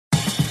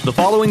The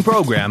following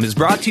program is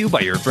brought to you by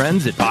your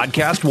friends at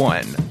Podcast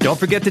One. Don't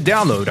forget to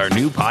download our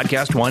new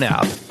Podcast One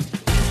app.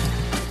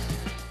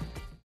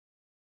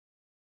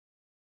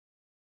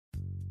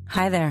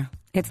 Hi there,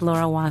 it's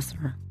Laura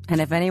Wasser,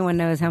 and if anyone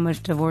knows how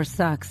much divorce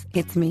sucks,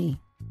 it's me.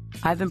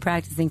 I've been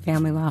practicing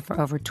family law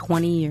for over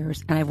 20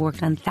 years, and I've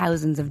worked on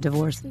thousands of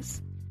divorces.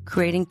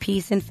 Creating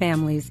peace in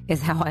families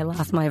is how I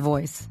lost my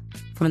voice.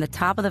 From the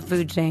top of the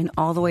food chain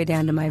all the way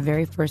down to my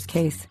very first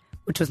case,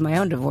 which was my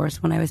own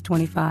divorce when I was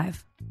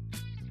 25.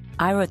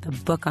 I wrote the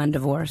book on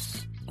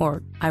divorce,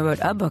 or I wrote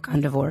a book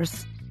on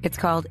divorce. It's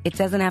called It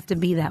Doesn't Have to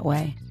Be That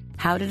Way: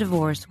 How to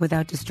Divorce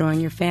Without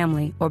Destroying Your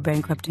Family or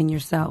Bankrupting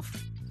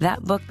Yourself.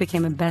 That book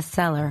became a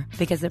bestseller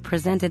because it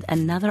presented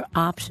another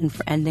option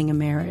for ending a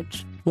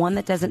marriage, one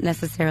that doesn't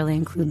necessarily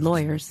include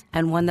lawyers,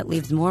 and one that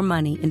leaves more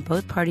money in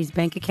both parties'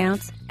 bank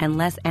accounts and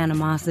less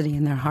animosity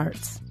in their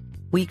hearts.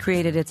 We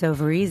created It's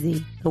Over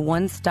Easy, the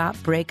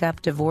one-stop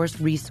breakup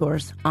divorce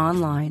resource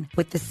online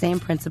with the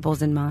same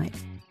principles in mind.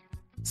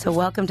 So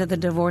welcome to the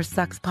Divorce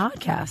Sucks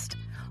podcast,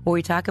 where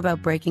we talk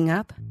about breaking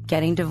up,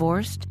 getting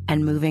divorced,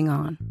 and moving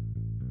on.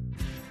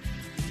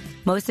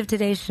 Most of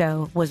today's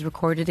show was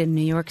recorded in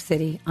New York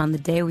City on the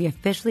day we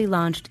officially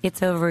launched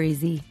It's Over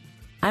Easy.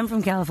 I'm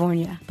from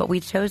California, but we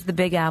chose the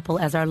Big Apple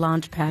as our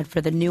launch pad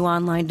for the new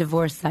online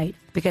divorce site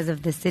because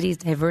of the city's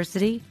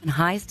diversity and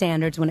high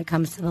standards when it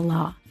comes to the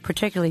law,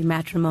 particularly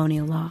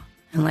matrimonial law.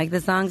 And like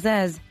the song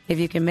says, if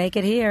you can make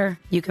it here,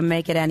 you can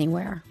make it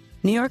anywhere.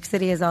 New York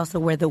City is also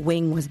where The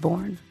Wing was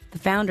born. The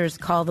founders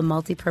call the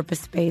multi-purpose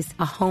space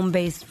a home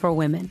base for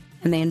women,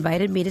 and they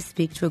invited me to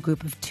speak to a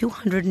group of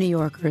 200 New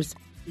Yorkers,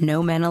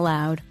 no men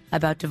allowed,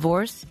 about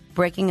divorce,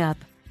 breaking up,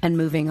 and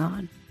moving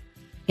on.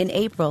 In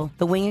April,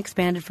 The Wing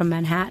expanded from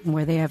Manhattan,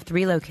 where they have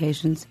 3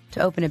 locations,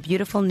 to open a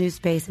beautiful new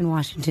space in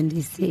Washington,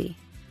 D.C.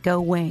 Go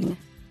Wing.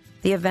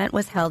 The event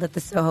was held at the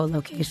Soho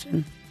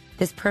location.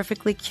 This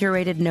perfectly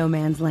curated no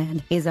man's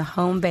land is a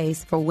home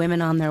base for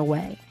women on their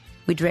way.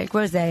 We drank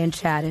rosé and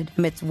chatted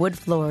amidst wood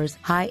floors,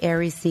 high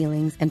airy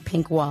ceilings, and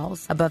pink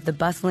walls above the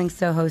bustling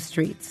Soho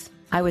streets.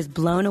 I was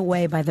blown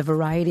away by the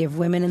variety of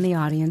women in the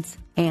audience,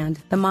 and,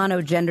 the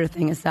mono-gender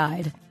thing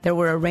aside, there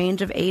were a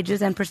range of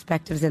ages and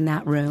perspectives in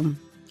that room,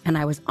 and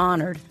I was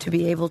honored to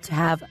be able to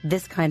have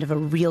this kind of a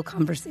real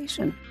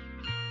conversation.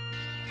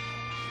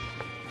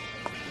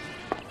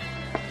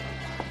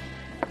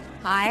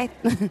 Hi,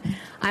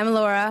 I'm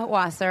Laura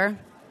Wasser,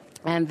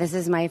 and this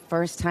is my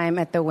first time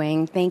at The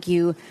Wing. Thank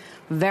you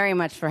very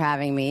much for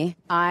having me.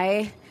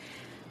 I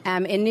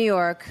am in New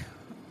York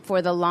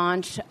for the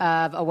launch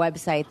of a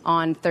website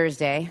on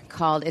Thursday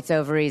called It's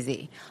Over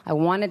Easy. I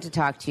wanted to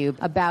talk to you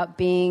about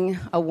being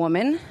a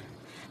woman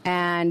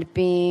and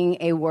being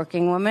a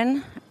working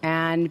woman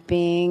and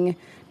being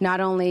not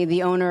only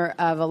the owner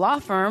of a law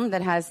firm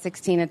that has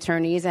 16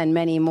 attorneys and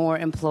many more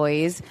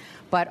employees,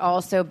 but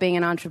also being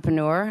an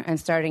entrepreneur and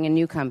starting a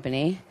new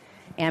company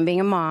and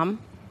being a mom,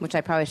 which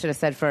I probably should have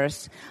said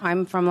first.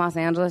 I'm from Los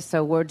Angeles,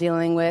 so we're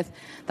dealing with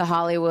the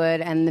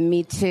Hollywood and the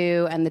Me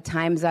Too and the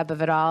Time's Up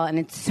of it all, and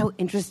it's so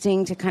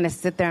interesting to kind of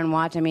sit there and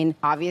watch. I mean,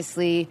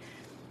 obviously,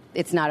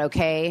 it's not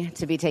okay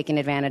to be taken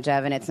advantage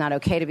of, and it's not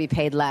okay to be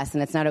paid less,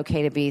 and it's not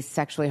okay to be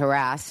sexually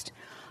harassed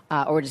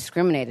or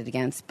discriminated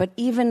against. But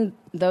even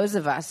those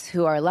of us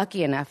who are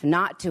lucky enough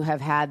not to have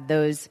had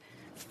those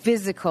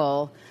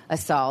physical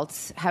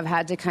assaults have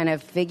had to kind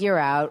of figure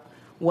out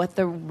what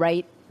the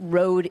right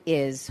road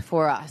is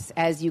for us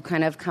as you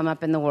kind of come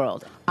up in the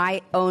world.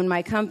 I own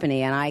my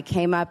company, and I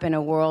came up in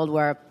a world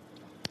where,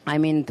 I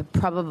mean,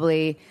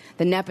 probably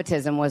the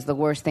nepotism was the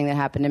worst thing that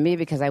happened to me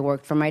because I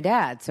worked for my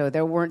dad. So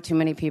there weren't too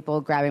many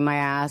people grabbing my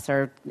ass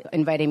or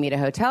inviting me to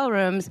hotel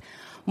rooms.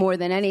 More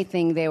than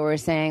anything, they were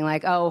saying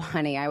like, oh,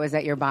 honey, I was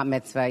at your bat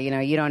mitzvah. You know,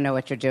 you don't know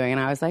what you're doing.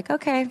 And I was like,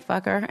 okay,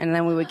 fucker. And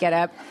then we would get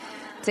up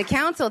to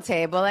counsel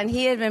table, and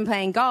he had been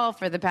playing golf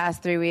for the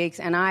past 3 weeks,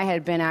 and I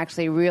had been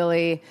actually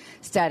really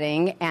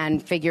studying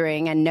and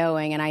figuring and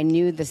knowing, and I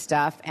knew the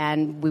stuff,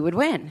 and we would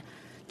win.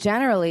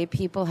 Generally,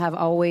 people have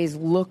always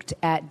looked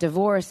at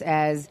divorce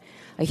as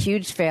a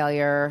huge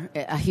failure,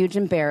 a huge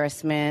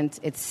embarrassment.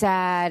 It's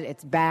sad,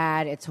 it's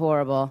bad, it's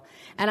horrible.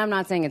 And I'm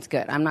not saying it's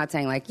good. I'm not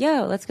saying like,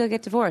 yo, let's go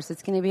get divorced.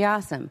 It's going to be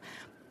awesome.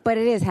 But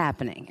it is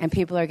happening, and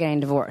people are getting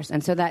divorced.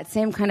 And so that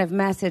same kind of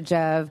message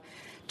of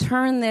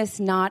turn this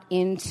not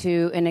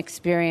into an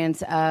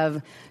experience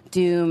of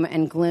doom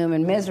and gloom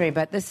and misery,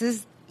 but this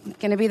is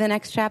going to be the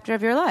next chapter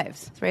of your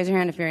lives. So raise your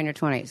hand if you're in your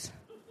 20s.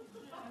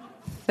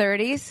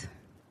 30s?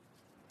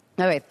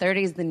 No, wait,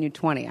 30 is the new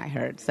 20, I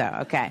heard. So,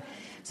 okay.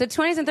 So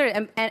 20s and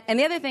 30s. And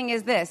the other thing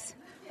is this.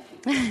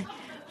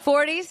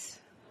 40s?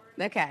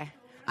 Okay.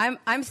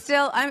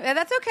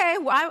 That's okay.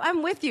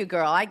 I'm with you,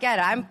 girl. I get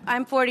it.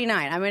 I'm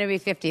 49. I'm going to be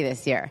 50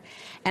 this year.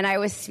 And I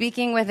was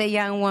speaking with a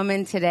young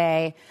woman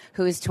today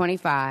who's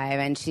 25,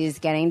 and she's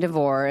getting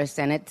divorced,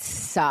 and it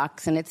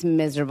sucks, and it's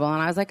miserable.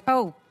 And I was like,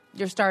 oh,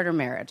 your starter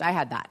marriage. I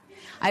had that.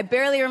 I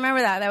barely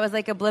remember that. That was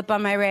like a blip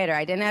on my radar.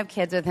 I didn't have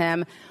kids with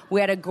him.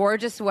 We had a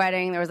gorgeous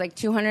wedding. There was like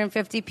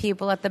 250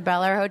 people at the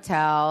Bel Air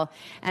Hotel.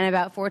 And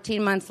about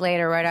 14 months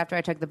later, right after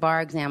I took the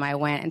bar exam, I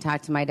went and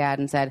talked to my dad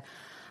and said,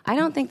 I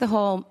don't think the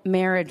whole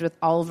marriage with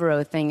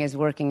Alvaro thing is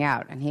working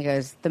out. And he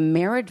goes, the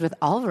marriage with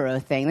Alvaro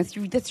thing?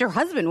 That's your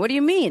husband. What do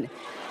you mean?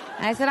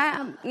 And I said,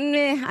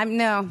 I'm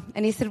no.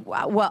 And he said,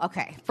 well,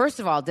 okay. First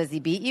of all, does he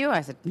beat you?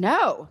 I said,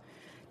 no.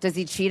 Does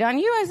he cheat on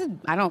you? I said,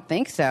 I don't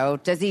think so.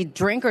 Does he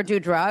drink or do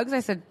drugs? I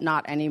said,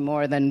 not any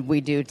more than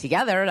we do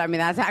together. I mean,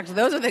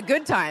 those are the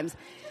good times.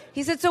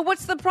 He said, so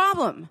what's the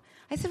problem?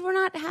 I said, we're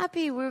not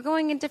happy. We're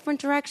going in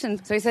different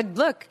directions. So he said,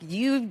 look,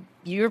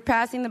 you're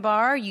passing the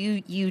bar.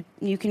 You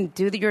can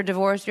do your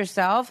divorce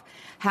yourself.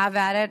 Have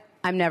at it.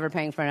 I'm never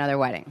paying for another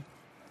wedding.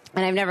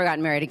 And I've never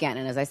gotten married again.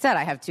 And as I said,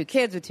 I have 2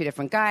 kids with 2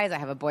 different guys. I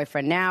have a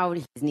boyfriend now.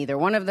 He's neither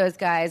one of those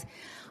guys.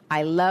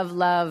 I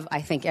love.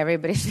 I think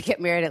everybody should get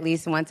married at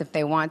least once if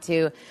they want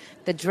to.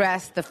 The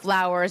dress, the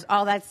flowers,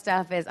 all that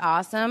stuff is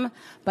awesome.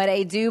 But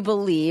I do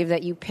believe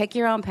that you pick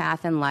your own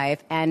path in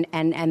life. And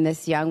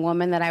this young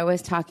woman that I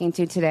was talking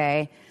to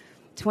today,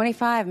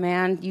 25,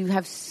 man, you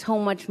have so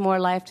much more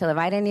life to live.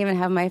 I didn't even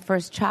have my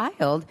first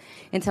child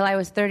until I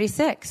was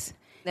 36.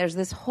 There's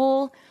this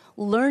whole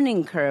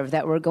learning curve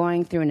that we're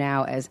going through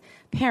now as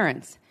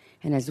parents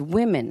and as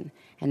women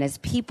and as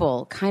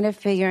people, kind of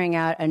figuring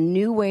out a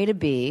new way to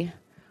be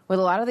with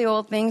a lot of the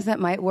old things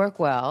that might work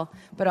well,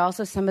 but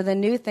also some of the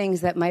new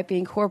things that might be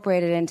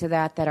incorporated into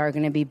that are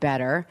going to be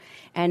better.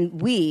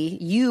 And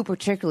you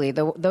particularly,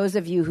 those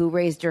of you who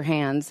raised your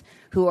hands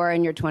who are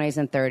in your 20s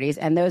and 30s,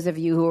 and those of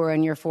you who are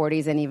in your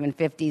 40s and even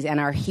 50s and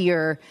are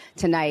here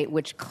tonight,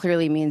 which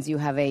clearly means you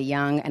have a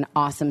young and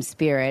awesome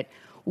spirit,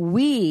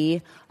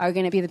 we are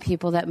going to be the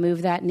people that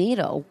move that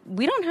needle.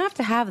 We don't have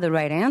to have the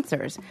right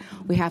answers.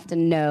 We have to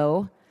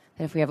know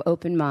that if we have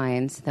open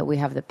minds, that we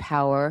have the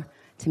power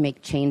to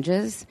make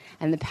changes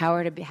and the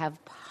power to have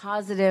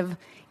positive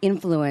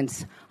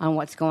influence on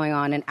what's going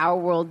on in our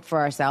world for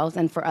ourselves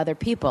and for other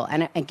people.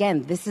 And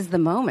again, this is the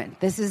moment.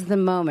 This is the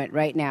moment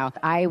right now.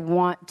 I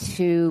want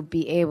to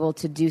be able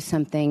to do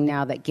something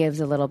now that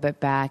gives a little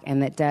bit back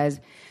and that does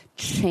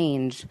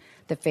change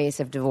the face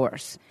of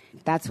divorce.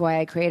 That's why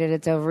I created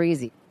It's Over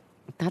Easy.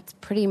 That's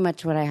pretty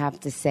much what I have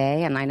to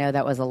say, and I know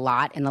that was a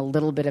lot in a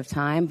little bit of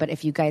time, but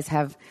if you guys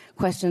have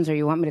questions or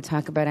you want me to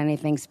talk about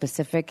anything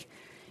specific,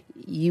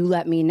 you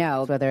let me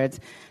know, whether it's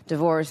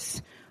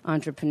divorce,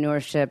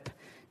 entrepreneurship,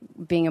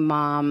 being a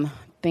mom,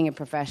 being a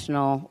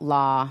professional,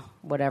 law,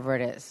 whatever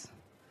it is.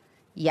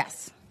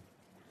 Yes.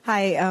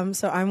 Hi,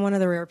 so I'm one of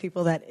the rare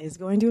people that is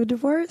going to a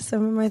divorce.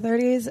 I'm in my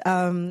 30s,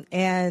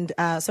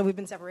 and so we've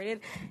been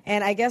separated.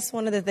 And I guess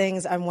one of the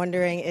things I'm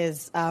wondering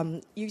is,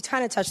 you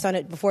kind of touched on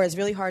it before, it's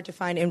really hard to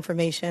find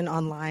information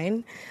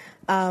online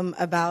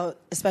about,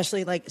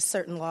 especially like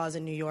certain laws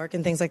in New York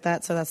and things like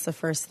that. So that's the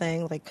first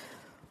thing, like,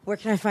 where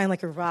can I find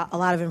like a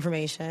lot of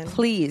information?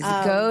 Please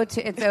go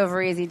to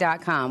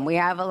itsovereasy.com. We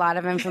have a lot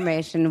of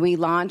information. We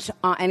launch,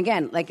 and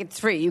again, like it's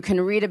free. You can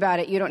read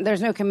about it.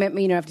 There's no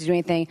commitment. You don't have to do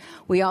anything.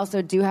 We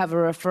also do have a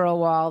referral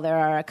wall. There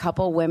are a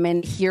couple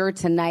women here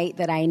tonight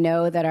that I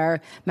know that are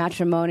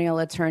matrimonial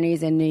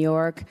attorneys in New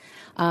York.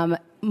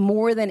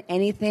 More than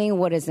anything,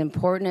 what is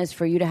important is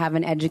for you to have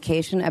an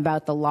education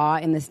about the law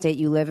in the state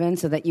you live in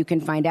so that you can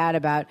find out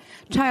about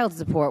child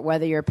support,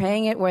 whether you're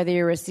paying it, whether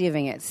you're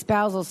receiving it,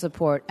 spousal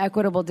support,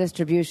 equitable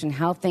distribution,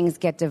 how things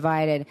get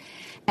divided.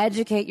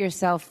 Educate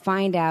yourself,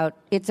 find out.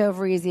 It's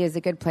Over Easy is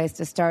a good place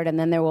to start, and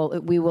then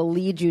we will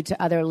lead you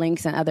to other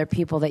links and other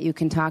people that you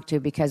can talk to,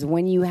 because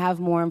when you have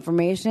more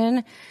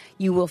information,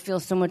 you will feel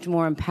so much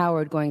more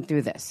empowered going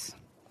through this.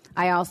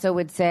 I also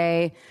would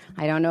say,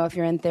 I don't know if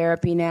you're in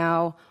therapy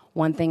now,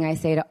 one thing I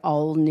say to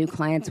all new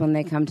clients when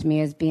they come to me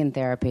is be in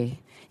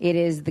therapy. It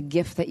is the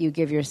gift that you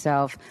give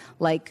yourself,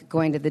 like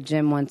going to the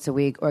gym once a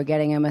week or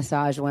getting a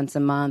massage once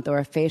a month or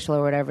a facial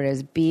or whatever it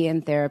is. Be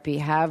in therapy.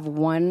 Have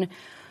one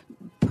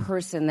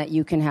person that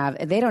you can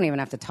have. They don't even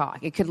have to talk.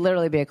 It could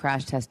literally be a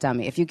crash test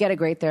dummy. If you get a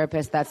great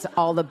therapist, that's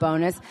all the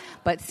bonus.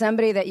 But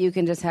somebody that you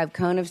can just have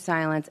cone of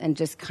silence and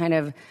just kind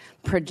of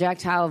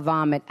projectile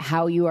vomit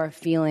how you are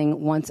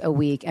feeling once a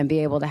week and be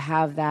able to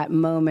have that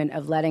moment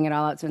of letting it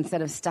all out. So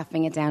instead of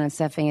stuffing it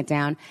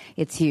down,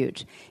 it's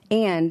huge.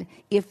 And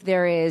if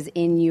there is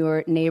in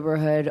your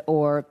neighborhood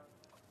or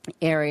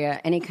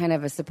area any kind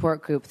of a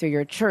support group through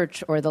your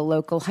church or the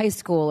local high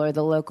school or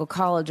the local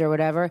college or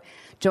whatever,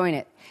 join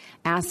it.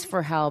 Ask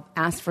for help,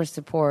 ask for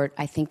support.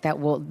 I think that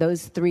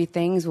those 3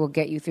 things will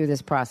get you through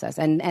this process.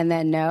 And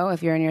then know,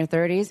 if you're in your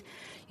 30s,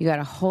 you got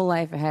a whole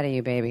life ahead of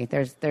you, baby.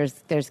 There's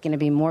going to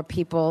be more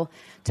people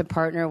to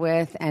partner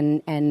with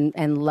and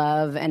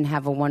love and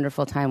have a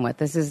wonderful time with.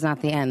 This is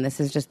not the end. This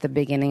is just the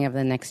beginning of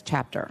the next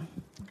chapter.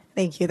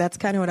 Thank you. That's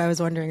kind of what I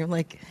was wondering. I'm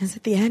like, is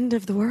it the end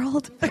of the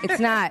world? It's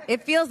not.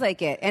 It feels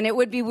like it. And it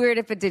would be weird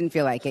if it didn't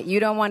feel like it. You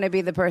don't want to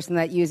be the person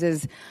that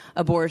uses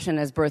abortion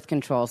as birth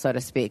control, so to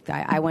speak.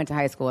 I went to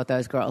high school with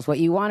those girls.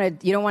 You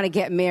don't want to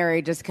get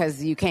married just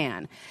because you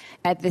can.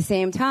 At the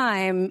same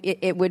time,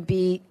 it would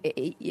be,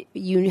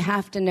 you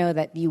have to know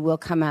that you will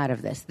come out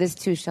of this. This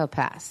too shall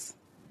pass.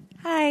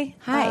 Hi.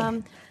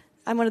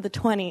 I'm one of the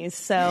 20s,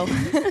 so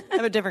I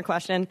have a different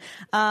question.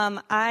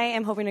 I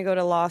am hoping to go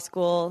to law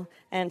school,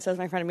 and so is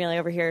my friend Amelia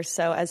over here.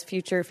 So as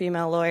future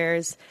female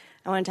lawyers,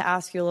 I wanted to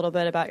ask you a little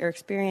bit about your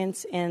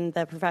experience in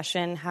the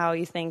profession, how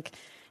you think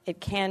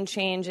it can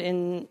change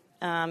in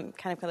kind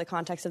of the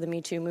context of the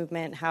Me Too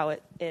movement, how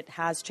it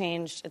has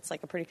changed. It's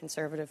like a pretty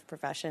conservative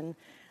profession.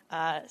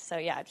 So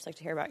yeah, I'd just like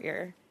to hear about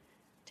your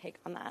take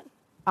on that.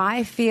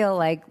 I feel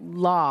like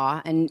law,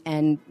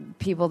 and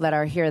people that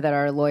are here that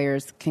are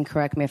lawyers can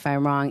correct me if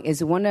I'm wrong,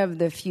 is one of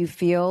the few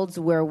fields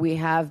where we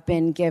have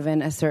been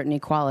given a certain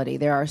equality.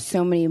 There are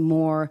so many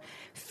more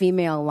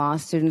female law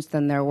students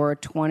than there were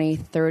 20,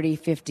 30,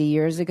 50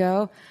 years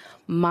ago.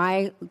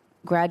 My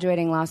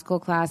graduating law school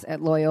class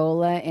at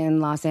Loyola in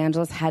Los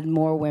Angeles had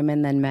more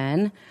women than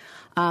men.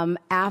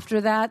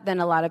 After that, then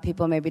a lot of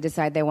people maybe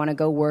decide they want to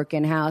go work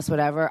in-house,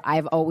 whatever.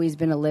 I've always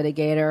been a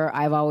litigator.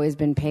 I've always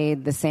been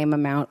paid the same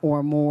amount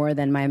or more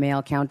than my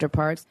male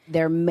counterparts.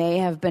 There may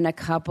have been a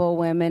couple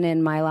women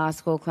in my law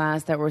school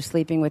class that were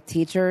sleeping with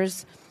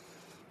teachers.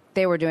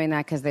 They were doing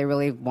that because they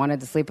really wanted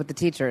to sleep with the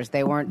teachers.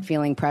 They weren't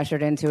feeling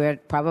pressured into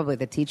it. Probably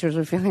the teachers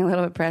were feeling a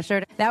little bit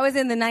pressured. That was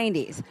in the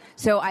 90s.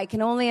 So I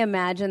can only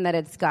imagine that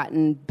it's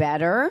gotten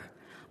better.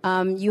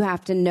 You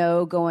have to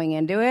know going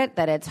into it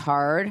that it's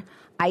hard.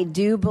 I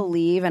do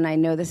believe, and I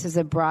know this is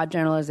a broad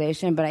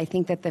generalization, but I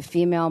think that the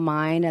female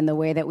mind and the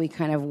way that we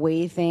kind of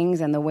weigh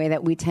things and the way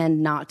that we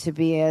tend not to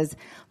be as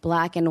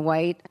black and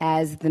white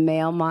as the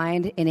male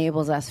mind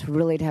enables us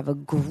really to have a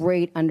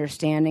great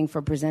understanding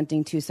for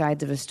presenting two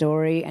sides of a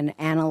story and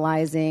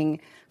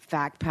analyzing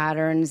fact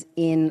patterns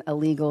in a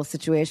legal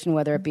situation,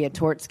 whether it be a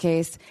torts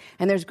case.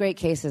 And there's great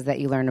cases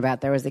that you learn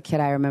about. There was a kid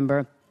I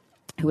remember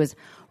who was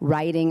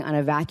riding on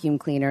a vacuum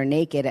cleaner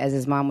naked as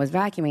his mom was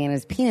vacuuming, and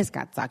his penis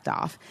got sucked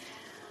off.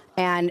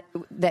 And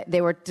that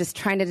they were just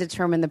trying to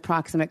determine the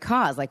proximate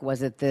cause. Like,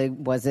 was it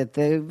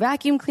the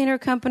vacuum cleaner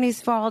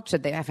company's fault?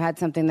 Should they have had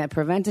something that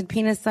prevented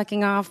penis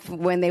sucking off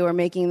when they were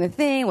making the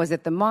thing? Was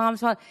it the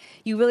mom's fault?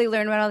 You really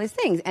learn about all these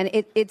things. And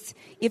it's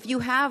if you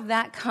have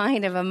that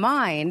kind of a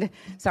mind.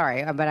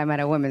 Sorry, but I'm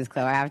at a women's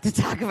club. I have to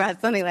talk about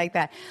something like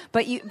that.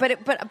 But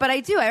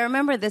I do. I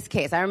remember this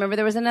case. I remember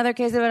there was another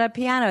case about a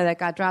piano that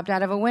got dropped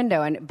out of a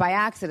window and by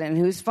accident.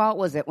 Whose fault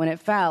was it when it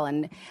fell?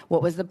 And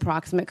what was the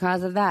proximate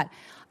cause of that?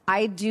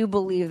 I do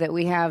believe that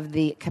we have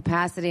the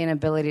capacity and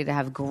ability to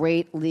have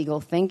great legal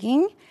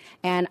thinking,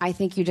 and I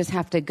think you just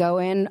have to go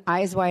in,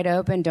 eyes wide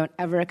open, don't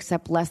ever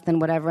accept less than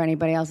whatever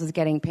anybody else is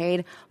getting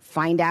paid,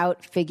 find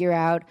out, figure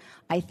out.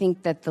 I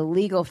think that the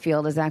legal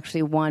field is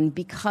actually one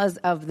because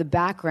of the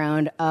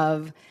background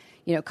of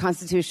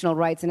constitutional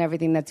rights and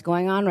everything that's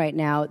going on right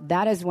now.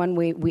 That is when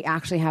we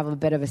actually have a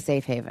bit of a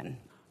safe haven.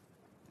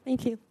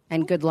 Thank you.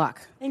 And good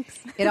luck. Thanks.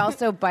 It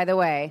also, by the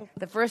way,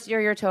 the first year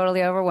you're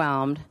totally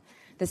overwhelmed.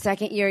 The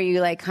second year,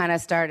 you kind of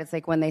start, it's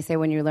like when they say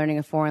when you're learning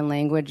a foreign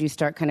language, you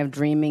start kind of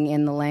dreaming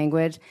in the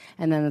language.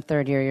 And then the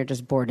third year, you're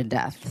just bored to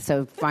death.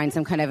 So find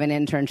some kind of an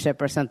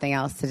internship or something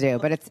else to do.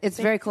 But it's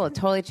very cool. It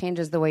totally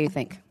changes the way you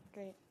think.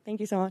 Great. Thank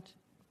you so much.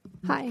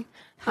 Hi.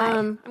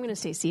 I'm going to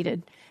stay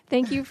seated.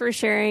 Thank you for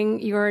sharing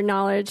your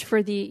knowledge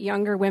for the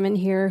younger women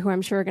here who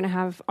I'm sure are going to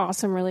have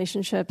awesome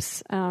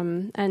relationships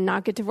and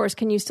not get divorced.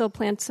 Can you still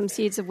plant some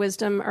seeds of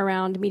wisdom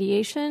around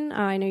mediation?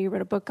 I know you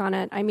wrote a book on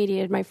it. I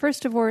mediated my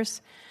first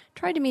divorce.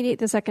 Tried to mediate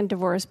the second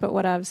divorce, but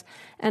whatevs.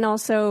 And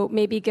also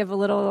maybe give a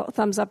little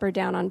thumbs up or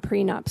down on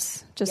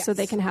prenups, just so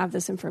they can have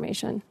this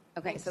information.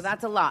 Okay, so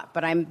that's a lot,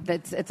 but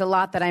it's a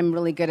lot that I'm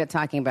really good at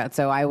talking about,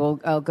 so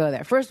I'll go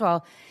there. First of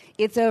all,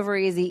 It's Over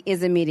Easy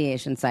is a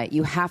mediation site.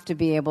 You have to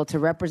be able to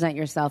represent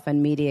yourself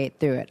and mediate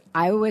through it.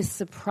 I was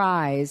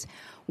surprised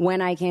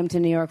when I came to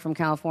New York from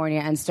California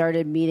and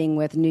started meeting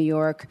with New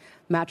York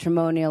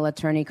matrimonial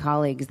attorney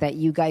colleagues that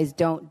you guys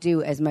don't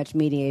do as much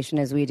mediation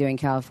as we do in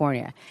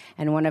California.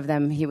 And one of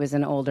them, he was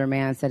an older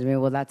man, said to me,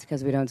 well, that's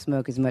because we don't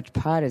smoke as much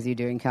pot as you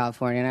do in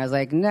California. And I was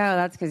like, no,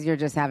 that's because you're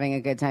just having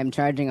a good time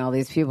charging all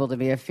these people to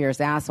be a fierce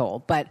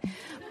asshole. But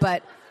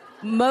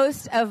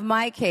most of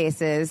my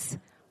cases,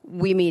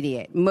 we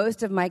mediate.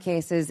 Most of my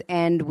cases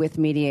end with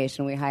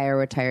mediation. We hire a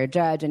retired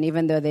judge, and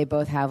even though they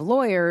both have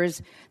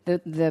lawyers,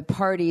 the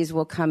parties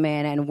will come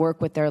in and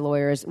work with their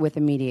lawyers with a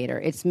mediator.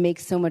 It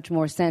makes so much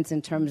more sense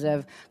in terms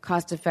of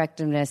cost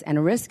effectiveness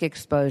and risk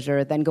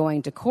exposure than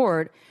going to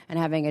court and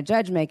having a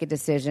judge make a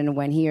decision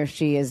when he or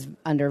she is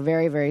under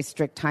very, very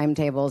strict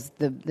timetables.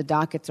 The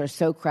dockets are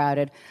so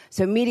crowded.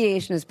 So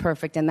mediation is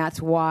perfect, and that's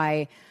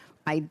why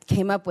I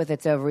came up with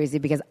It's Over Easy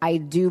because I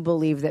do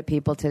believe that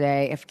people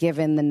today, if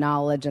given the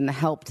knowledge and the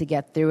help to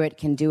get through it,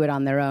 can do it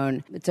on their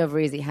own. It's Over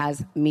Easy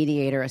has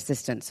mediator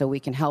assistance, so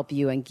we can help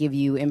you and give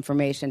you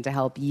information to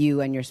help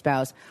you and your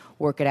spouse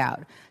work it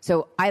out.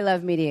 So I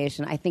love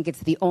mediation. I think it's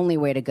the only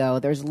way to go.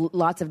 There's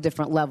lots of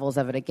different levels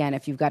of it. Again,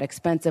 if you've got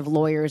expensive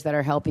lawyers that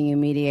are helping you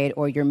mediate,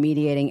 or you're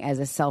mediating as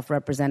a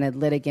self-represented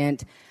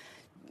litigant,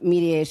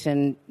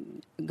 mediation,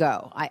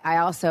 go. I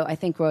also, I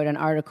think, wrote an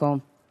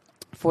article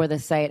for the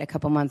site a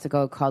couple months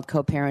ago called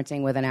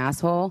Co-Parenting with an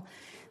Asshole.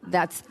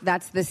 That's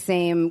the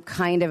same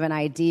kind of an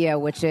idea,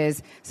 which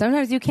is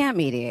sometimes you can't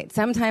mediate.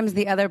 Sometimes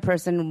the other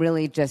person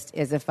really just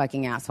is a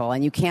fucking asshole,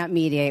 and you can't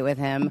mediate with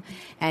him,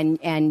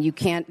 and you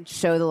can't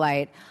show the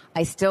light.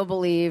 I still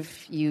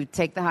believe you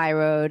take the high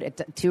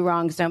road. Two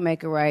wrongs don't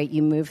make a right.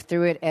 You move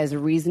through it as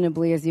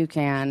reasonably as you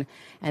can,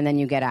 and then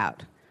you get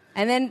out.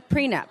 And then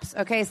prenups.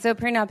 Okay, so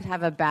prenups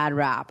have a bad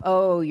rap.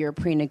 Oh, you're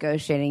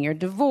pre-negotiating your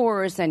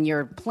divorce and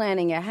you're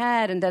planning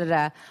ahead and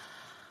da-da-da.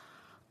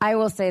 I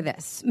will say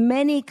this.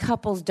 Many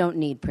couples don't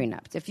need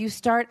prenups. If you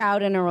start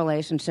out in a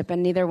relationship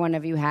and neither one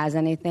of you has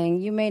anything,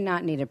 you may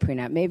not need a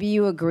prenup. Maybe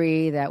you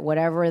agree that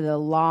whatever the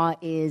law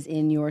is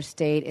in your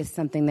state is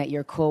something that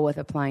you're cool with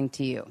applying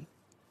to you.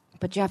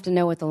 But you have to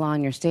know what the law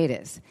in your state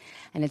is.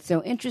 And it's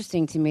so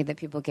interesting to me that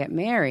people get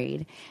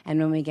married, and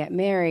when we get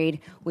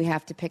married, we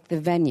have to pick the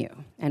venue,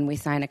 and we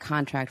sign a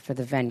contract for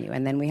the venue.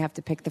 And then we have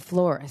to pick the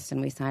florist,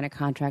 and we sign a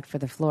contract for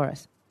the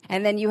florist.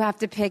 And then you have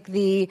to pick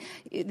the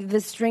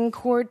string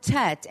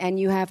quartet, and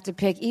you have to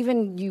pick,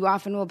 even you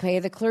often will pay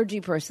the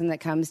clergy person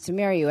that comes to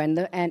marry you, and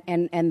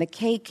the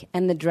cake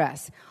and the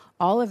dress.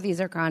 All of these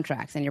are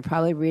contracts, and you're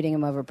probably reading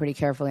them over pretty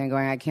carefully and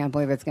going, I can't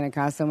believe it's going to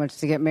cost so much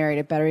to get married.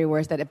 It better be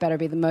worth it. It better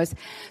be the most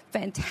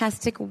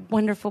fantastic,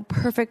 wonderful,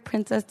 perfect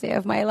princess day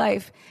of my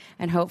life.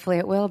 And hopefully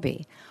it will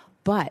be.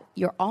 But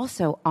you're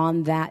also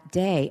on that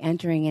day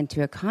entering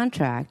into a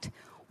contract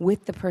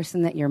with the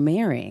person that you're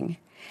marrying.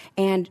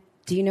 And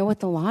do you know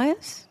what the law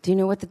is? Do you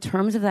know what the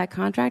terms of that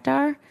contract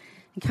are?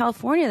 In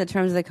California, the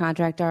terms of the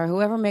contract are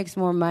whoever makes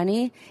more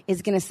money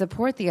is going to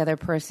support the other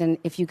person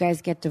if you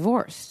guys get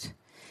divorced.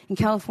 In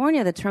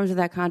California, the terms of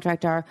that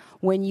contract are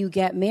when you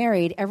get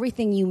married,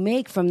 everything you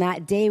make from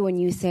that day when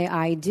you say,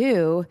 I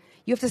do,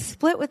 you have to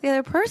split with the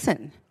other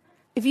person.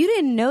 If you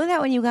didn't know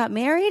that when you got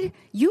married,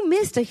 you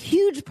missed a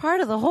huge part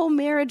of the whole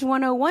Marriage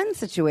 101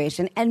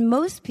 situation, and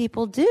most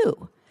people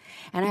do.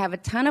 And I have a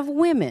ton of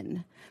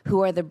women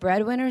who are the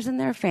breadwinners in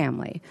their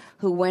family,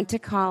 who went to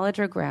college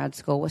or grad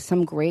school with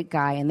some great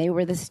guy, and they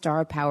were the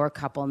star power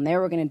couple, and they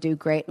were going to do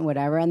great and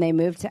whatever, and they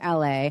moved to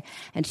L.A.,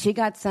 and she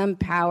got some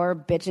power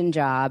bitchin'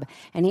 job,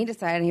 and he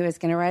decided he was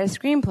going to write a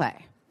screenplay.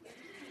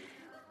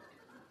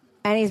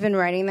 And he's been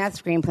writing that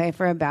screenplay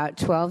for about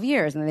 12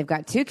 years, and they've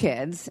got 2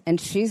 kids, and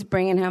she's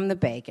bringing him the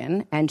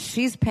bacon, and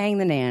she's paying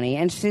the nanny,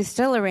 and she's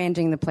still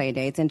arranging the play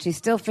dates, and she's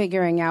still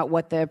figuring out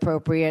what the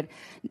appropriate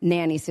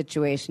nanny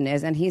situation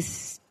is, and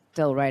he's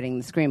still writing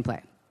the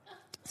screenplay.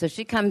 So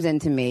she comes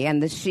into me,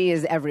 and she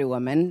is every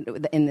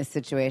woman in this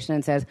situation,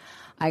 and says,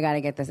 I got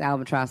to get this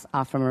albatross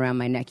off from around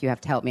my neck. You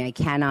have to help me. I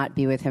cannot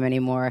be with him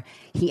anymore.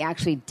 He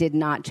actually did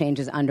not change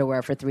his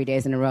underwear for 3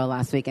 days in a row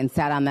last week and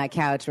sat on that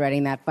couch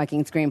writing that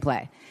fucking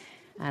screenplay.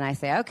 And I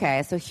say,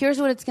 okay, so here's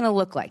what it's going to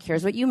look like.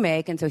 Here's what you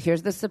make, and so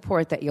here's the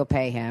support that you'll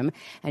pay him,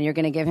 and you're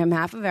going to give him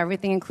half of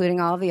everything,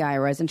 including all of the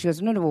IRAs. And she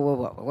goes, no,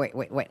 whoa,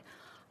 wait.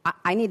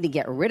 I need to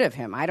get rid of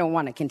him. I don't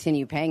want to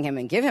continue paying him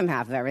and give him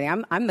half of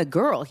everything. I'm the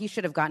girl. He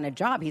should have gotten a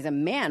job. He's a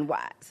man.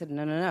 What? I said,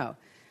 no.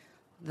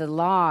 The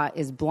law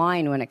is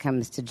blind when it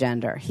comes to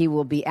gender. He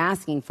will be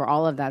asking for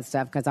all of that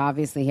stuff because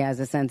obviously he has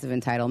a sense of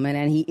entitlement,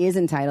 and he is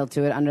entitled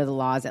to it under the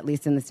laws, at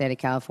least in the state of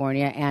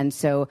California. And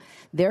so,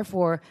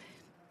 therefore,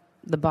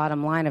 the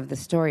bottom line of the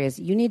story is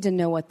you need to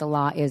know what the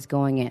law is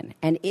going in.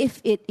 And if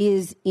it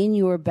is in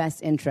your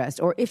best interest,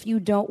 or if you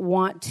don't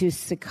want to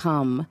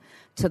succumb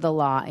to the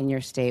law in your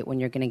state when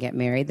you're going to get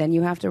married, then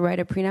you have to write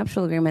a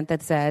prenuptial agreement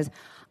that says,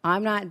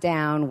 I'm not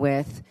down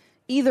with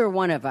either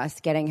one of us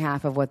getting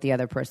half of what the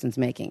other person's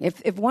making.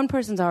 If one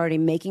person's already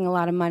making a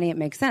lot of money, it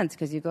makes sense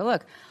because you go,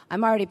 look,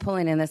 I'm already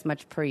pulling in this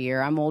much per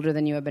year. I'm older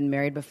than you, have been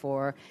married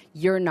before.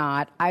 You're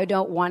not. I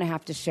don't want to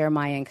have to share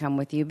my income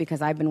with you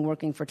because I've been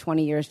working for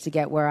 20 years to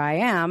get where I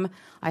am.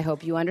 I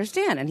hope you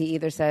understand. And he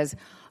either says,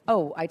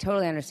 oh, I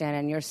totally understand,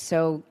 and you're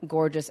so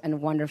gorgeous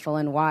and wonderful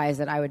and wise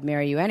that I would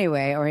marry you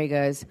anyway, or he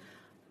goes,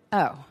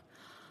 oh,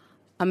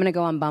 I'm going to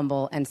go on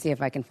Bumble and see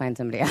if I can find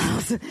somebody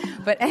else.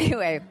 But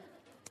anyway,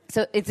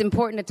 so it's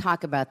important to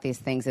talk about these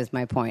things is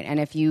my point. And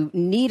if you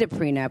need a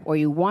prenup or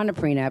you want a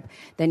prenup,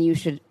 then you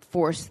should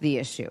force the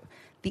issue.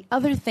 The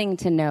other thing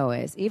to know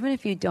is, even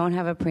if you don't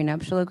have a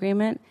prenuptial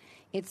agreement,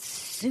 it's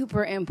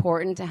super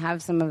important to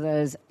have some of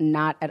those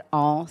not at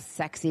all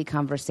sexy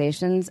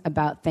conversations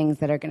about things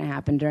that are going to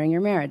happen during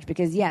your marriage.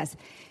 Because yes,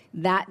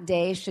 that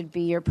day should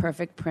be your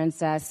perfect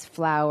princess,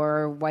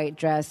 flower, white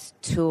dress,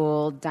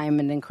 tulle,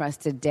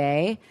 diamond-encrusted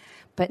day.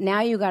 But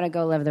now you got to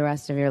go live the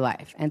rest of your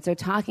life. And so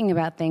talking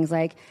about things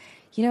like,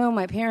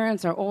 my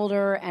parents are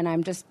older and I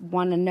just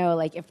want to know,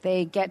 like, if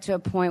they get to a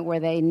point where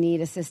they need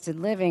assisted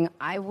living,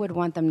 I would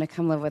want them to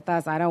come live with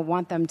us. I don't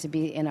want them to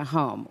be in a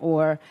home.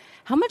 Or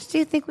how much do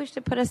you think we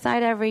should put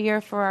aside every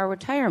year for our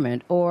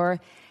retirement? Or,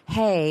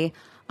 hey,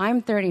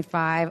 I'm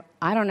 35.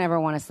 I don't ever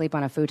want to sleep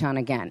on a futon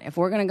again. If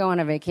we're going to go on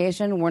a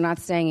vacation, we're not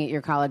staying at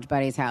your college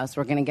buddy's house.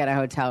 We're going to get a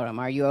hotel room.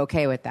 Are you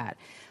okay with that?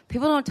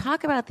 People don't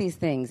talk about these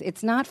things.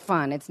 It's not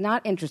fun. It's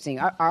not interesting.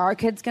 Are our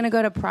kids going to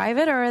go to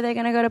private or are they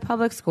going to go to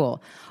public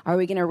school? Are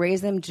we going to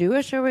raise them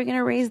Jewish or are we going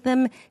to raise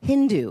them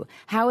Hindu?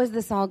 How is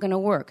this all going to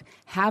work?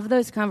 Have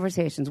those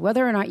conversations.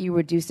 Whether or not you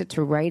reduce it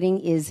to writing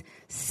is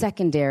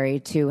secondary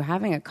to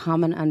having a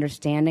common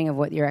understanding of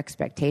what your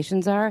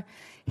expectations are.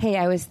 Hey,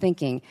 I was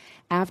thinking,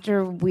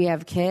 after we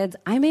have kids,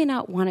 I may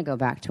not want to go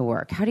back to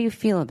work. How do you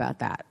feel about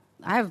that?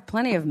 I have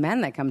plenty of men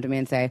that come to me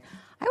and say,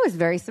 I was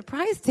very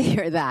surprised to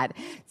hear that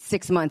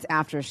 6 months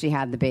after she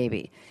had the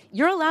baby.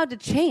 You're allowed to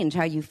change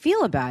how you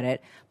feel about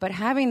it, but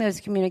having those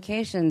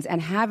communications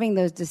and having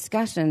those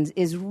discussions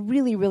is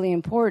really, really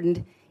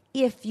important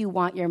if you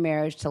want your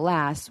marriage to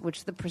last,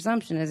 which the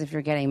presumption is if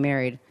you're getting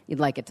married, you'd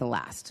like it to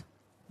last.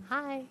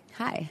 Hi.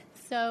 Hi.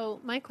 So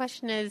my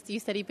question is, you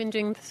said you've been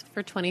doing this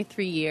for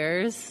 23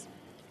 years.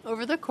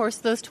 Over the course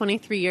of those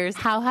 23 years,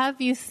 how have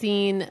you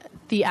seen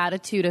the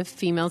attitude of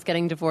females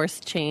getting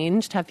divorced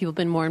changed? Have people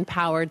been more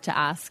empowered to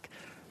ask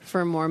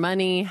for more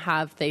money?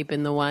 Have they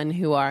been the one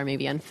who are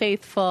maybe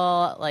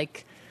unfaithful?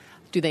 Like,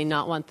 do they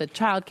not want the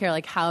childcare?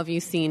 Like, how have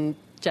you seen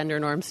gender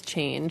norms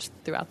change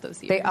throughout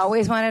those years? They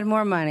always wanted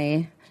more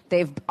money.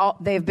 They've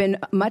been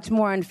much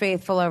more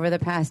unfaithful over the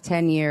past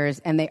 10 years,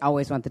 and they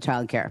always want the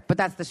childcare. But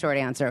that's the short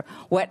answer.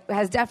 What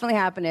has definitely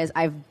happened is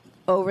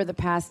over the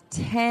past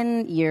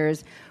 10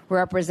 years,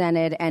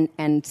 represented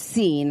and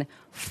seen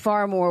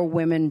far more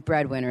women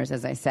breadwinners,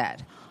 as I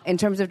said. In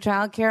terms of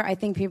childcare, I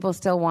think people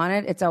still want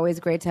it. It's always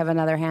great to have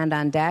another hand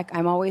on deck.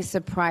 I'm always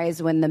surprised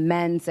when the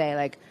men say,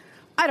 like,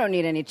 I don't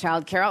need any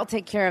childcare. I'll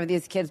take care of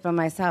these kids by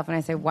myself. And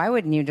I say, why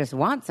wouldn't you just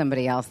want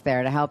somebody else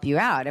there to help you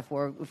out? If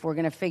we're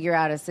going to figure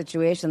out a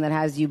situation that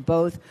has you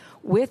both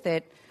with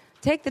it,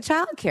 take the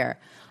childcare.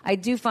 I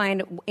do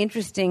find,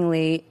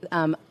 interestingly,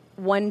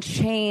 one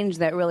change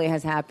that really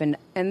has happened,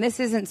 and this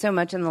isn't so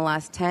much in the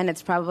last 10,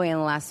 it's probably in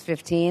the last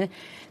 15,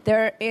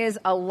 there is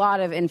a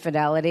lot of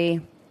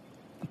infidelity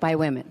by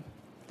women.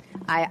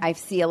 I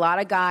see a lot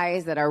of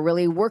guys that are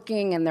really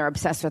working and they're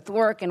obsessed with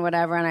work and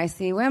whatever, and I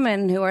see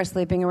women who are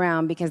sleeping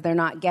around because they're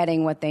not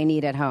getting what they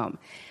need at home.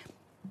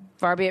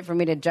 Far be it for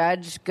me to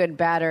judge good,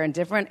 bad, or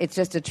indifferent. It's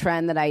just a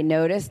trend that I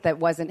noticed that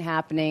wasn't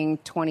happening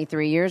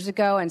 23 years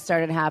ago and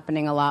started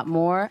happening a lot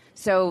more.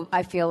 So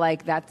I feel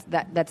like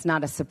that's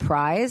not a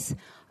surprise,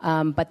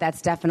 but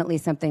that's definitely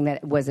something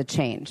that was a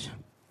change.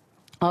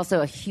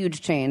 Also a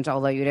huge change,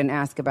 although you didn't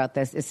ask about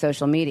this, is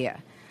social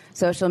media.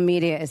 Social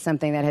media is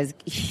something that has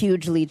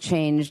hugely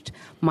changed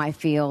my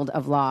field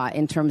of law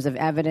in terms of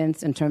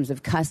evidence, in terms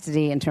of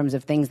custody, in terms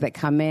of things that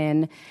come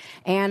in,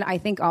 and I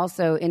think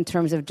also in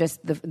terms of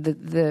just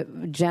the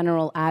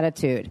general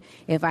attitude.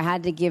 If I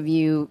had to give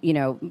you,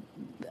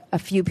 a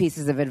few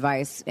pieces of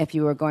advice if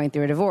you were going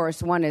through a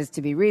divorce, one is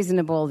to be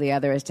reasonable, the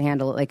other is to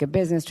handle it like a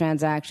business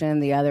transaction,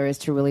 the other is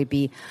to really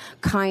be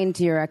kind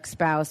to your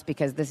ex-spouse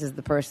because this is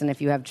the person, if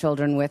you have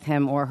children with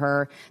him or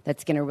her,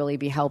 that's going to really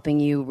be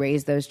helping you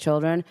raise those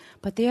children.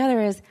 But the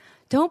other is,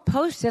 don't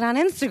post it on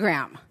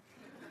Instagram.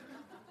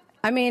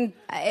 I mean,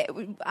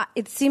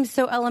 it seems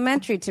so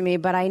elementary to me,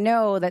 but I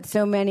know that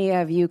so many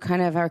of you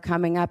kind of are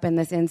coming up in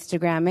this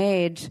Instagram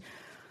age.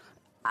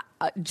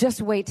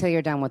 Just wait till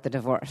you're done with the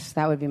divorce.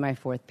 That would be my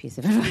fourth piece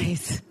of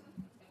advice.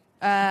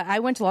 I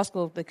went to law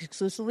school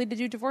exclusively to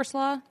do divorce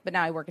law, but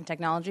now I work in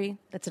technology.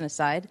 That's an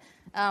aside.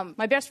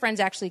 My best friend's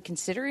actually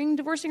considering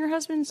divorcing her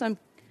husband, so I'm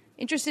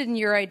interested in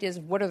your ideas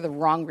of what are the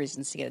wrong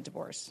reasons to get a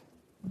divorce.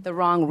 The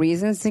wrong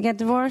reasons to get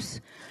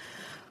divorced?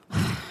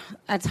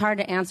 That's hard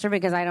to answer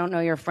because I don't know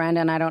your friend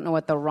and I don't know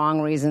what the wrong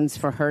reasons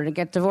for her to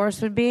get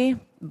divorced would be.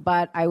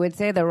 But I would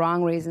say the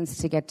wrong reasons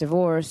to get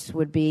divorced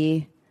would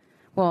be,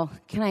 well,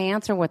 can I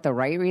answer what the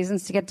right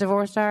reasons to get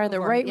divorced are? The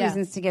right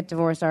reasons to get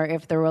divorced are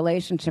if the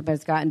relationship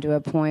has gotten to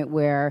a point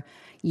where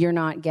you're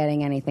not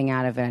getting anything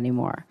out of it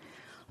anymore.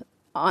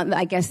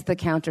 I guess the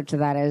counter to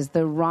that is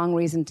the wrong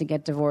reason to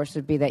get divorced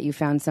would be that you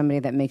found somebody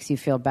that makes you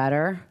feel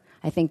better.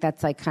 I think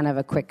that's like kind of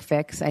a quick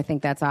fix. I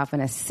think that's often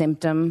a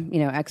symptom.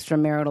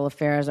 Extramarital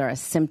affairs are a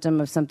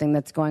symptom of something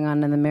that's going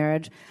on in the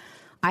marriage.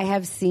 I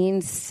have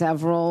seen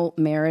several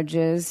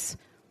marriages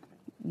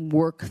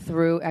work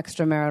through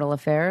extramarital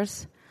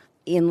affairs.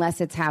 Unless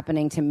it's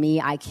happening to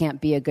me, I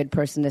can't be a good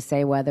person to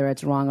say whether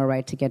it's wrong or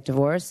right to get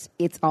divorced.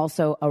 It's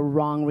also a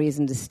wrong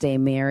reason to stay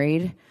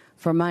married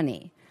for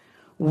money.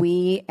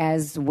 We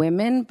as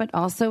women, but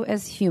also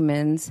as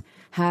humans,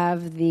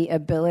 have the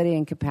ability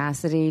and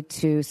capacity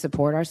to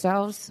support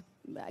ourselves.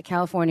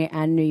 California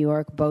and New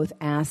York both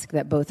ask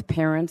that both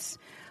parents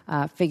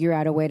figure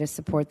out a way to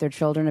support their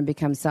children and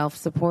become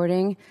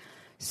self-supporting.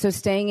 So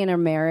staying in a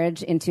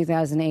marriage in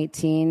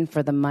 2018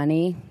 for the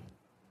money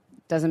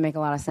doesn't make a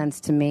lot of sense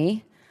to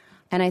me.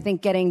 And I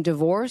think getting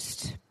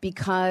divorced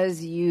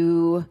because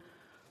you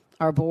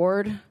are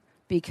bored,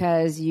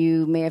 because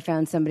you may have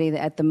found somebody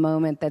that at the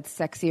moment that's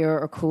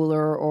sexier or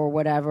cooler or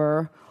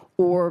whatever,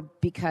 or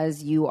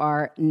because you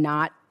are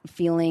not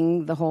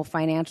feeling the whole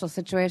financial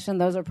situation,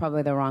 those are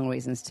probably the wrong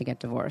reasons to get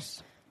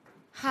divorced.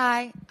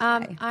 Hi.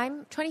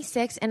 I'm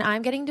 26 and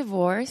I'm getting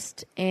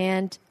divorced,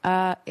 and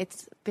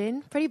it's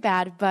been pretty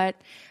bad, but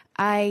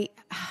I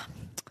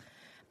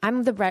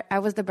was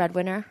the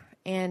breadwinner,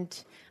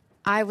 and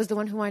I was the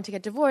one who wanted to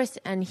get divorced,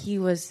 and he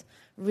was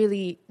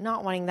really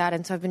not wanting that,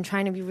 and so I've been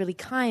trying to be really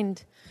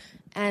kind,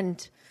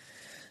 and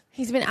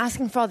he's been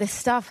asking for all this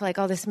stuff, like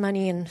all this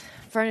money and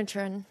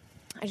furniture, and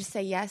I just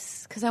say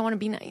yes because I want to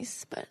be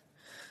nice, but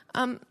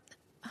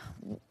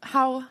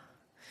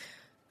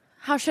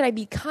how should I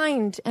be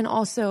kind and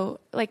also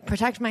like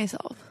protect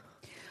myself?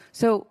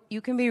 So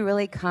you can be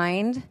really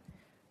kind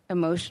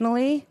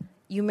emotionally.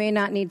 You may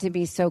not need to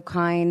be so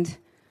kind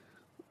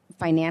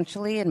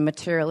financially and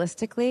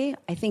materialistically.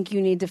 I think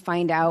you need to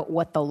find out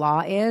what the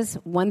law is.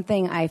 One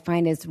thing I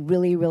find is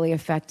really, really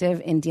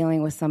effective in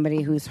dealing with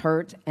somebody who's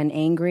hurt and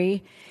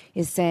angry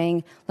is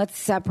saying, let's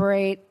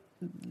separate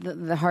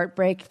the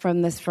heartbreak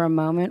from this for a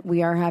moment.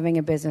 We are having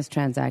a business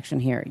transaction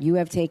here. You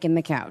have taken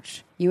the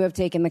couch. You have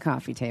taken the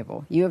coffee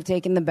table. You have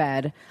taken the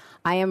bed.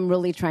 I am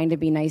really trying to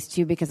be nice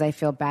to you because I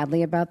feel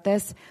badly about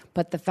this.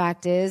 But the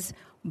fact is,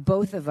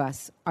 both of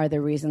us are the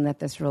reason that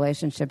this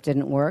relationship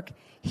didn't work.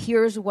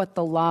 Here's what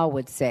the law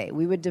would say.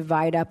 We would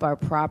divide up our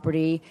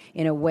property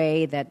in a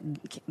way that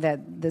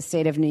the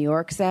state of New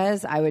York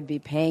says. I would be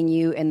paying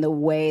you in the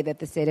way that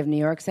the state of New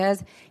York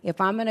says. If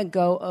I'm going to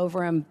go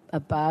over and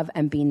above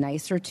and be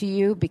nicer to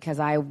you because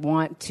I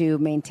want to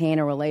maintain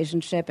a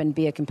relationship and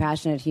be a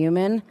compassionate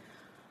human,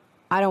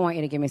 I don't want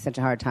you to give me such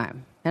a hard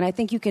time. And I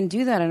think you can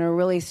do that in a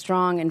really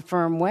strong and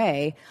firm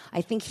way.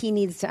 I think he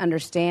needs to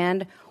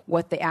understand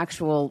what the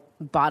actual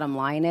bottom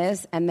line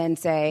is and then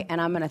say,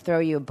 and I'm going to throw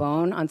you a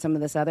bone on some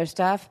of this other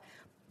stuff,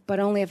 but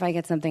only if I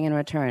get something in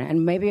return.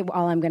 And maybe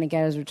all I'm going to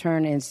get as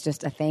return is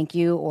just a thank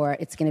you, or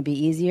it's going to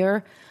be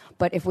easier.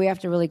 But if we have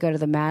to really go to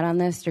the mat on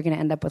this, you're going to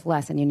end up with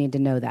less, and you need to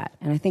know that.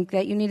 And I think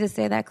that you need to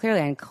say that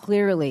clearly. And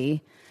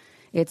clearly,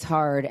 it's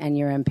hard and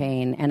you're in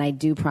pain. And I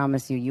do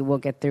promise you, you will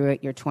get through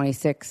it. You're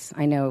 26.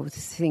 I know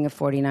seeing a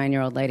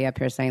 49-year-old lady up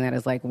here saying that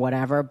is like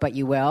whatever, but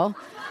you will.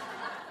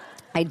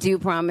 I do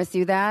promise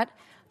you that.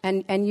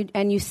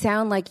 And you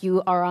sound like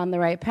you are on the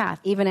right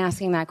path. Even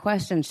asking that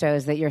question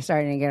shows that you're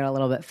starting to get a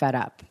little bit fed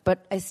up.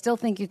 But I still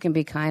think you can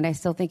be kind. I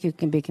still think you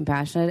can be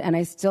compassionate. And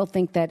I still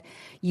think that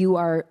you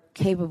are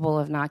capable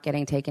of not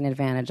getting taken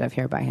advantage of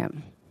here by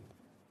him.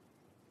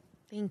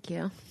 Thank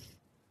you.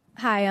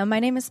 Hi, my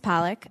name is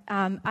Palak.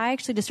 I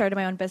actually just started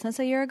my own business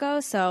a year ago,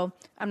 so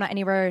I'm not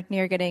anywhere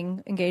near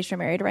getting engaged or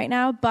married right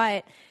now.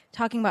 But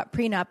talking about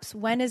prenups,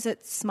 when is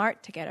it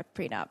smart to get a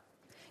prenup?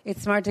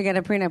 It's smart to get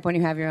a prenup when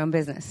you have your own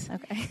business.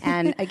 Okay.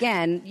 And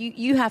again,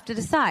 you have to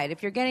decide.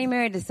 If you're getting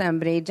married to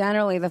somebody,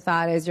 generally the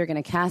thought is you're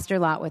going to cast your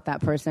lot with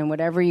that person.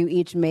 Whatever you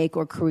each make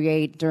or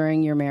create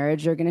during your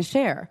marriage, you're going to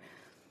share.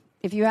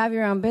 If you have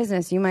your own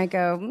business, you might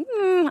go,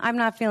 I'm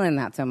not feeling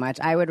that so much.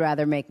 I would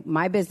rather make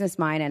my business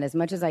mine, and as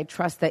much as I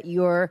trust that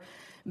your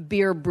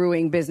beer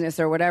brewing business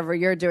or whatever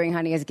you're doing,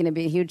 honey, is going to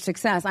be a huge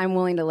success, I'm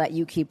willing to let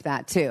you keep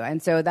that too.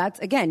 And so that's,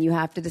 again, you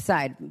have to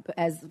decide.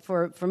 As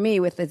for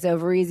me, with It's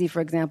Over Easy, for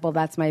example,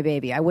 that's my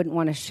baby. I wouldn't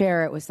want to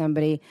share it with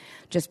somebody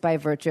just by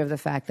virtue of the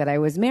fact that I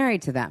was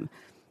married to them.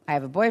 I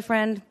have a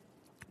boyfriend.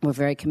 We're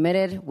very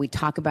committed. We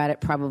talk about it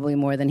probably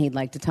more than he'd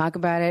like to talk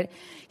about it.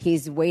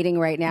 He's waiting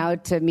right now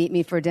to meet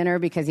me for dinner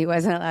because he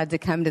wasn't allowed to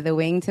come to the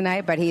wing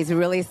tonight, but he's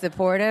really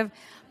supportive.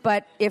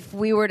 But if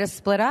we were to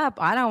split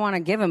up, I don't want to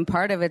give him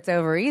part of It's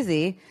Over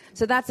Easy.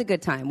 So that's a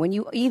good time. When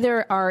you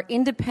either are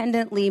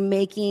independently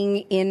making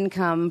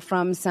income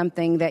from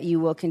something that you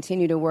will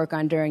continue to work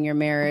on during your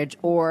marriage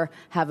or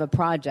have a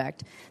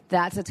project,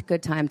 that's a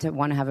good time to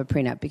want to have a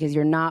prenup because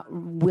you're not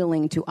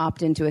willing to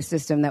opt into a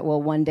system that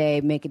will one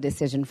day make a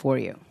decision for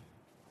you.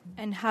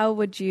 And how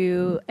would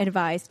you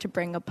advise to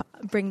bring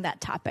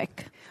that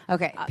topic?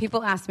 Okay,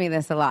 people ask me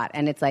this a lot,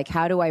 and it's like,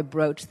 how do I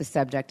broach the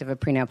subject of a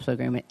prenuptial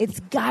agreement? It's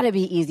got to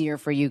be easier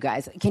for you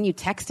guys. Can you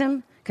text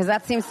him? Because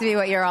that seems to be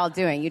what you're all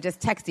doing. You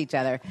just text each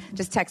other.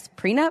 Just text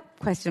prenup? ?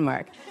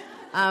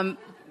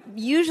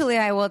 Usually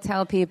I will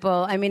tell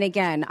people, I mean,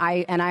 again,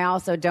 I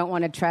also don't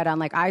want to tread on,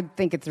 like, I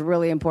think it's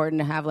really important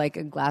to have, like,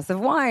 a glass of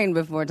wine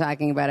before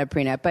talking about a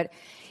prenup. But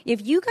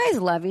if you guys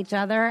love each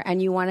other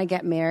and you want to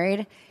get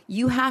married,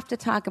 you have to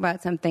talk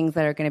about some things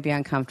that are going to be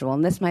uncomfortable.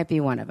 And this might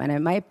be one of them. And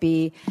it might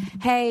be,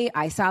 hey,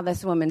 I saw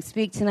this woman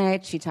speak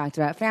tonight. She talked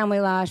about family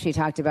law. She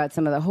talked about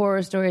some of the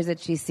horror stories that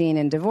she's seen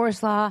in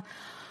divorce law.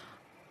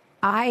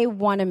 I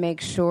want to make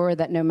sure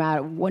that no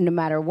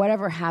matter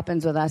whatever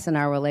happens with us in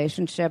our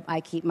relationship, I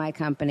keep my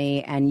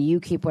company and you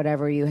keep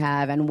whatever you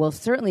have, and we'll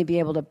certainly be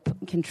able to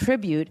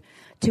contribute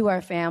to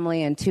our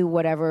family and to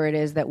whatever it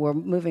is that we're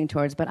moving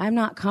towards. But I'm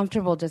not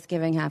comfortable just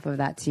giving half of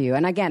that to you.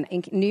 And again,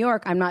 in New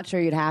York, I'm not sure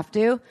you'd have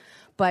to,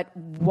 But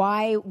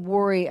why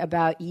worry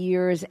about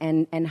years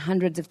and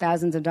hundreds of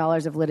thousands of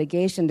dollars of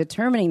litigation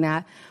determining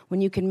that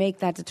when you can make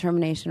that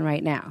determination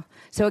right now?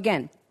 So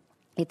again,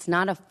 it's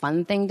not a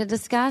fun thing to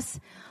discuss.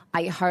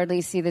 I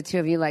hardly see the two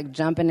of you like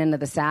jumping into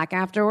the sack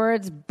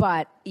afterwards,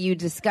 but you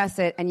discuss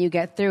it and you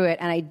get through it.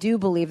 And I do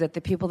believe that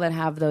the people that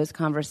have those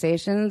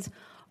conversations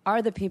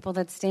are the people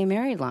that stay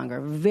married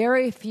longer.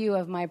 Very few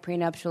of my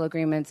prenuptial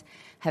agreements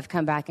have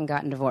come back and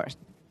gotten divorced.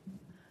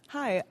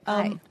 Hi.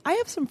 I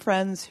have some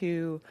friends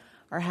who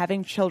are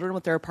having children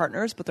with their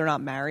partners, but they're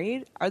not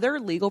married. Are there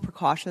legal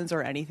precautions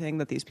or anything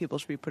that these people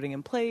should be putting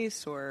in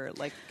place? Or,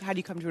 like, how do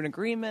you come to an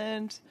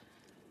agreement?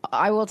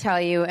 I will tell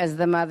you, as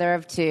the mother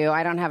of two,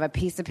 I don't have a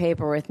piece of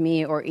paper with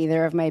me or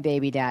either of my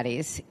baby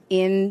daddies.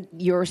 In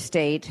your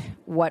state,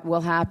 what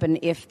will happen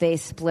if they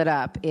split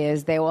up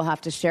is they will have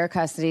to share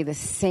custody the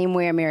same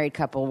way a married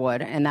couple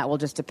would, and that will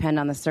just depend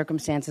on the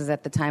circumstances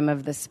at the time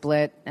of the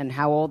split and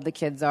how old the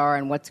kids are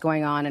and what's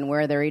going on and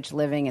where they're each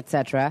living,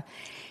 etc.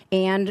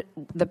 And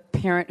the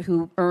parent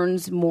who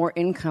earns more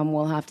income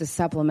will have to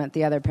supplement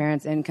the other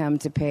parent's income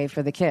to pay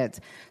for the kids.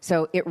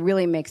 So it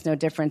really makes no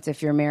difference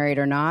if you're married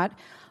or not.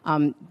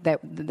 That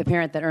the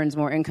parent that earns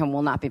more income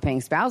will not be paying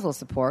spousal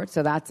support,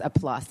 so that's a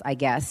plus, I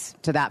guess,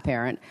 to that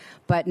parent.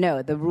 But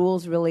no, the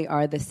rules really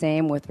are the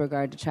same with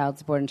regard to child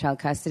support and child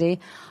custody.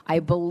 I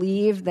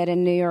believe that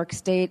in New York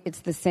State,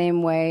 it's the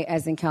same way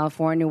as in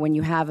California. When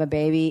you have a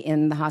baby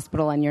in the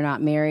hospital and you're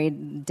not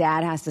married,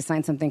 dad has to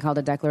sign something called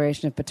a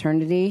declaration of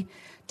paternity.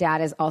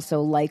 Dad is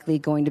also likely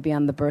going to be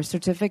on the birth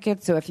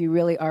certificate. So if you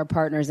really are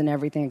partners in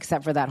everything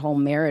except for that whole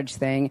marriage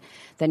thing,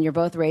 then you're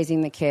both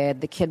raising the kid.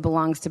 The kid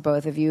belongs to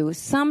both of you.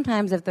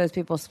 Sometimes if those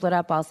people split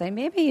up, I'll say,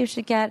 maybe you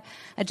should get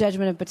a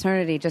judgment of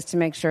paternity just to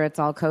make sure it's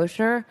all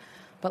kosher.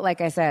 But like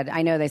I said,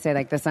 I know they say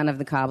like the son of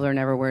the cobbler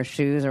never wears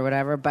shoes or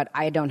whatever, but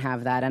I don't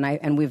have that,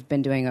 and we've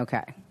been doing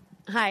okay.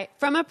 Hi.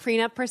 From a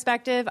prenup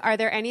perspective, are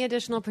there any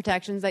additional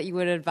protections that you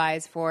would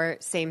advise for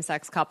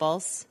same-sex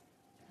couples?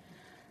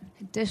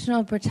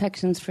 Additional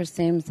protections for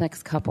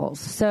same-sex couples.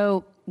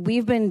 So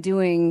we've been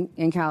doing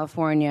in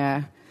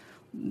California,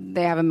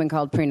 they haven't been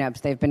called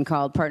prenups. They've been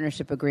called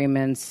partnership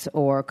agreements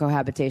or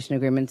cohabitation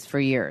agreements for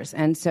years.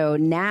 And so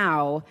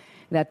now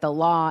that the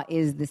law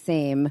is the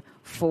same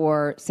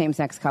for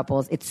same-sex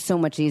couples, it's so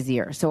much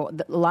easier. So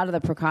a lot of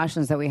the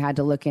precautions that we had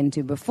to look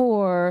into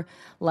before,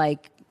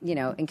 like, you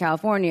know, in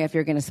California, if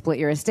you're going to split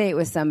your estate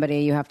with somebody,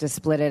 you have to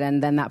split it,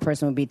 and then that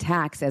person would be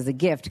taxed as a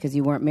gift because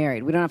you weren't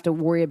married. We don't have to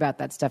worry about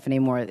that stuff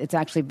anymore. It's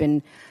actually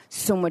been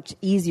so much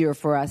easier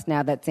for us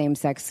now that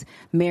same-sex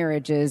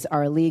marriages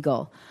are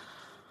legal.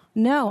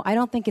 No, I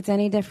don't think it's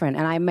any different,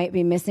 and I might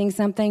be missing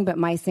something, but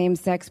my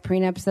same-sex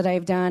prenups that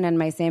I've done and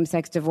my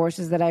same-sex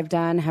divorces that I've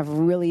done have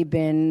really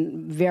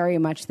been very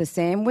much the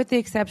same, with the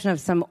exception of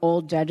some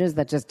old judges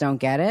that just don't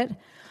get it.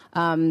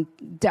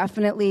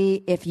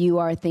 Definitely, if you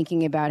are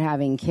thinking about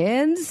having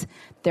kids,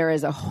 there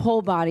is a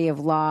whole body of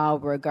law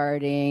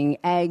regarding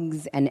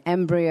eggs and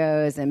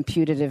embryos and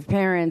putative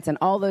parents and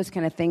all those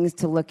kind of things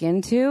to look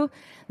into.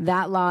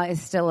 That law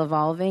is still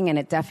evolving, and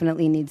it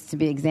definitely needs to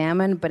be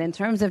examined. But in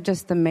terms of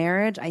just the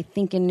marriage, I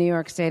think in New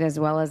York State as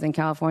well as in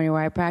California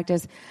where I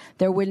practice,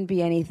 there wouldn't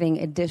be anything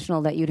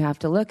additional that you'd have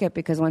to look at,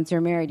 because once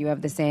you're married, you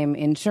have the same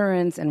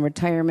insurance and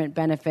retirement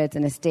benefits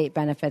and estate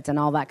benefits and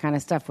all that kind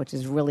of stuff, which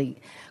is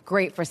really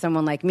great for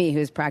someone like me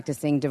who's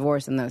practicing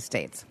divorce in those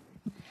states.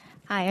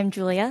 Hi, I'm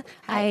Julia.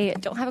 I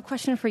don't have a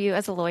question for you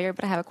as a lawyer,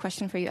 but I have a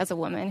question for you as a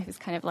woman who's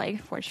kind of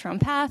like forged her own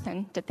path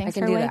and did things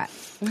her way. I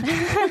can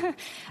do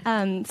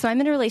that. So I'm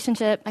in a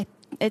relationship.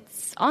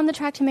 It's on the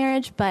track to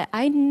marriage, but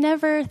I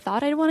never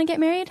thought I'd want to get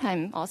married.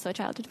 I'm also a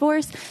child of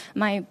divorce.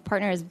 My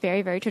partner is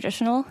very, very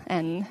traditional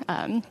and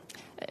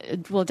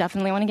will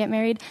definitely want to get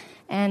married.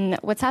 And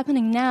what's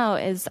happening now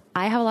is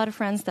I have a lot of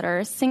friends that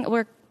are single.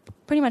 We're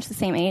pretty much the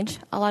same age.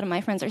 A lot of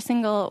my friends are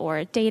single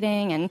or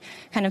dating and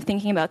kind of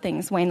thinking about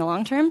things way in the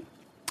long term.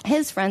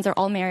 His friends are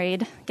all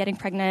married, getting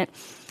pregnant,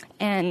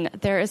 and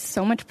there is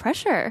so much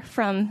pressure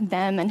from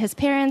them and his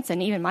parents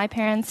and even my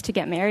parents to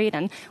get married.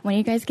 And when are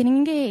you guys getting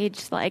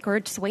engaged? Like, we're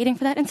just waiting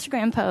for that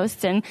Instagram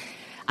post. And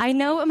I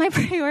know what my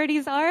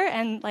priorities are,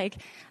 and like,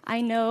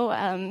 I know,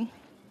 I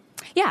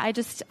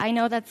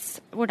know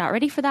we're not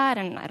ready for that,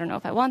 and I don't know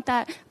if I want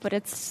that, but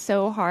it's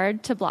so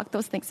hard to block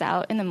those things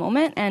out in the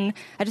moment. And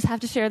I just have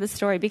to share this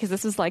story because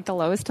this is like the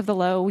lowest of the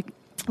low.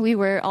 We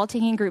were all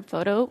taking a group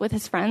photo with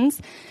his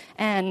friends,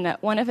 and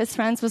one of his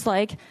friends was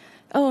like,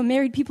 oh,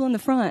 married people in the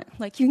front,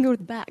 like, you can go to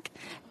the back.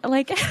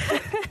 Like,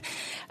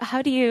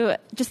 how do you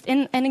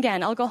and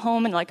again, I'll go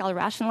home and like, I'll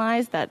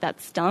rationalize that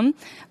that's dumb,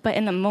 but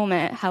in the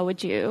moment, how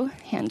would you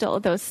handle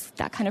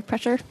that kind of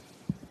pressure?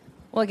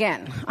 Well,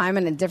 again, I'm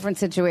in a different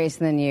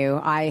situation than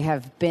you. I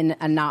have been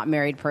a not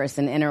married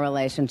person in a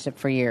relationship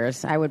for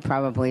years. I would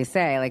probably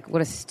say, like, what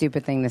a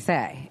stupid thing to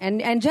say.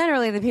 And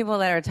generally, the people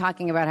that are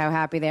talking about how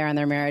happy they are in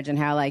their marriage and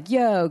how, like,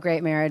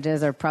 great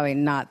marriages are probably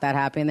not that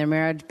happy in their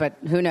marriage. But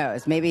who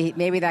knows? Maybe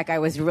that guy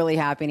was really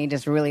happy and he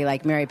just really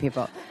liked married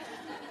people.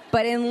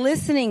 But in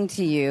listening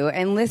to you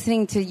and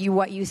listening to you,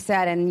 what you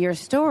said and your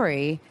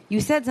story, you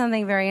said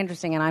something very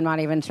interesting, and I'm not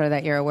even sure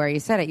that you're aware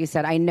you said it. You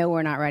said, I know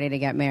we're not ready to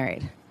get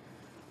married.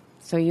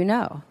 So you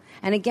know.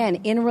 And again,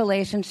 in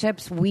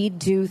relationships, we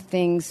do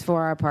things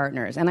for our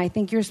partners. And I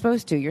think you're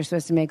supposed to. You're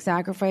supposed to make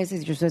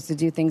sacrifices. You're supposed to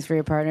do things for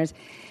your partners.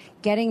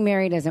 Getting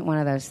married isn't one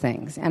of those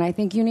things. And I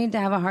think you need to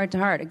have a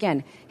heart-to-heart.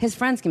 Again, his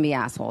friends can be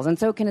assholes, and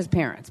so can his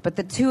parents. But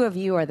the two of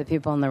you are the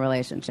people in the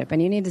relationship.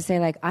 And you need to say,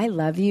 like, I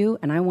love you,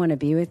 and I want to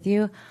be with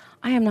you.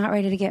 I am not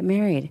ready to get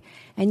married.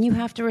 And you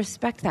have to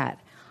respect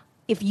that.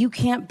 If you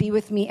can't be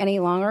with me any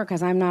longer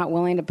because I'm not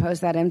willing to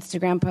post that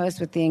Instagram post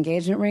with the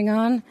engagement ring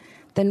on,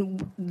 then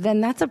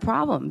that's a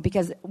problem.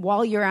 Because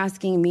while you're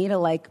asking me to,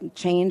 like,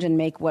 change and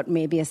make what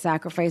may be a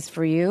sacrifice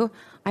for you,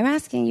 I'm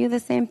asking you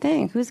the same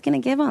thing. Who's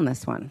going to give on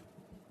this one?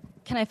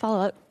 Can I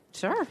follow up?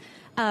 Sure.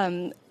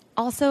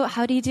 Also,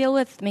 how do you deal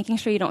with making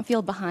sure you don't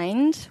feel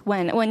behind?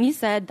 When you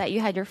said that you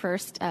had your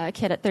first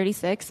kid at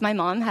 36, my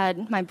mom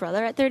had my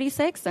brother at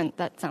 36, and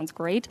that sounds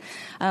great.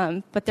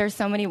 But there's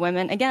so many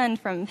women, again,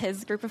 from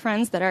his group of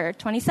friends that are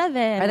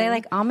 27. Are they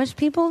like Amish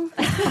people?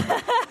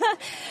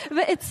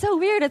 But it's so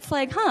weird. It's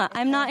like,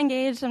 I'm not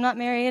engaged, I'm not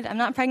married, I'm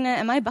not pregnant.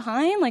 Am I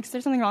behind? Like, is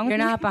there something wrong with me?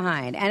 You're not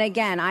behind. And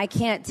again, I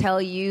can't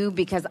tell you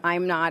because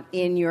I'm not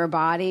in your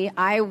body.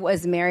 I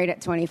was married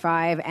at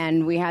 25,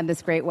 and we had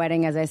this great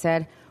wedding, as I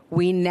said.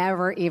 We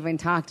never even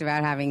talked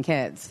about having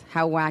kids.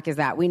 How whack is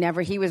that?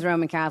 He was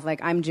Roman Catholic,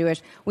 I'm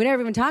Jewish. We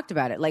never even talked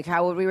about it. Like,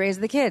 how would we raise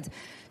the kids?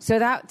 So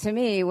that, to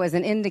me, was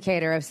an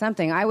indicator of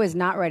something. I was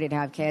not ready to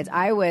have kids.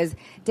 I was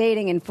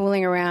dating and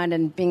fooling around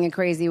and being a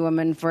crazy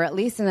woman for at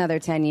least another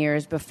 10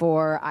 years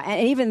before.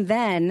 And even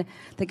then,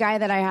 the guy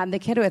that I had the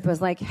kid with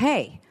was like,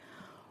 hey,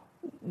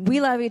 we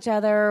love each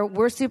other.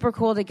 We're super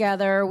cool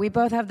together. We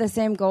both have the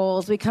same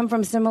goals. We come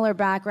from similar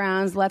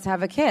backgrounds. Let's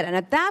have a kid. And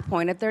at that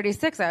point, at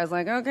 36, I was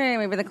like, okay,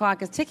 maybe the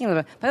clock is ticking a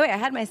little bit. By the way, I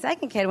had my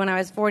second kid when I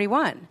was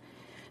 41.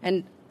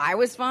 And I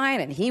was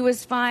fine, and he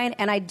was fine.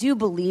 And I do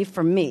believe,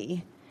 for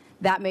me,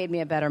 that made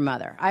me a better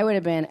mother. I would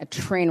have been a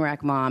train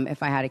wreck mom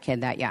if I had a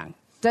kid that young.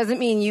 Doesn't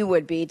mean you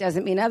would be.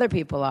 Doesn't mean other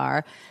people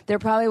are. There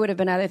probably would have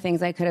been other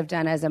things I could have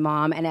done as a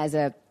mom and as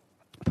a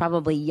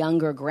probably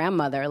younger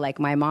grandmother like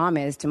my mom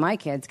is to my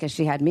kids, because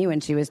she had me when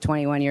she was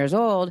 21 years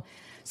old.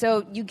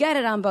 So you get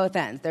it on both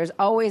ends. There's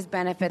always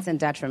benefits and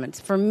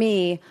detriments. For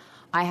me,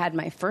 I had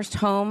my first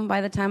home by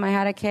the time I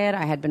had a kid.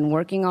 I had been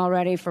working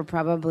already for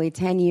probably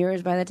 10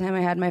 years by the time I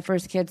had my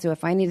first kid. So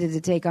if I needed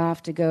to take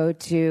off to go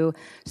to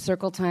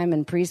circle time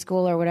and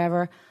preschool or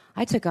whatever,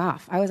 I took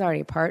off. I was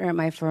already a partner at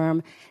my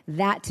firm.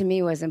 That, to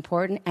me, was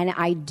important. And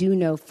I do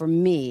know, for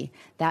me,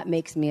 that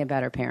makes me a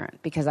better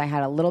parent because I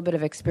had a little bit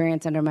of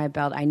experience under my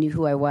belt. I knew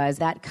who I was.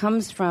 That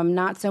comes from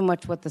not so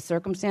much what the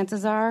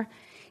circumstances are.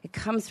 It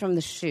comes from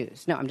the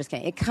shoes. No, I'm just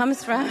kidding. It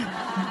comes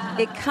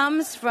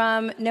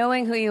from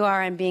knowing who you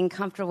are and being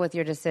comfortable with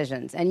your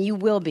decisions. And you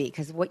will be,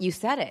 because what you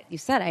said it. You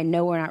said, I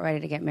know we're not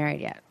ready to get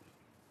married yet.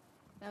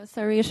 That was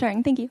so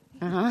reassuring. Thank you.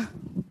 Uh-huh.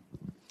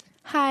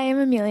 Hi, I'm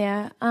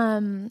Amelia.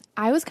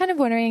 I was kind of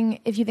wondering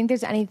if you think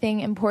there's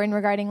anything important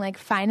regarding like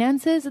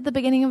finances at the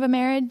beginning of a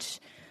marriage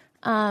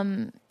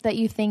that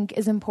you think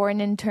is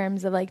important in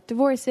terms of like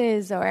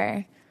divorces,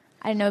 or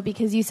I don't know,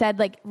 because you said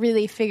like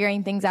really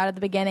figuring things out at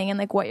the beginning and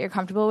like what you're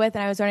comfortable with.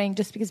 And I was wondering,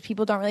 just because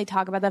people don't really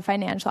talk about the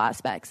financial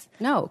aspects.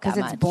 No, because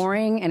it's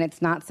boring and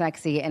it's not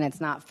sexy and it's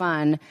not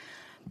fun.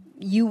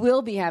 You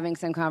will be having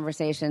some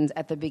conversations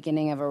at the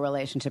beginning of a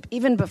relationship,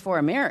 even before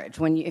a marriage,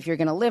 if you're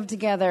going to live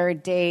together,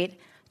 date.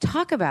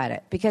 Talk about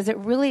it, because it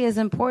really is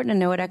important to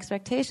know what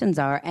expectations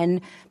are, and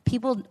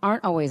people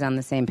aren't always on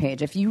the same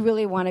page. If you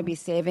really want to be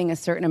saving a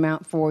certain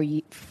amount for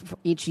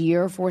each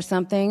year for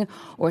something,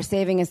 or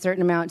saving a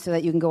certain amount so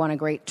that you can go on a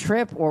great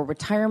trip or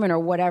retirement or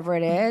whatever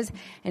it is,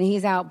 and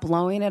he's out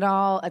blowing it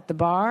all at the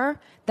bar,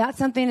 that's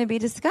something to be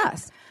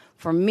discussed.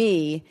 For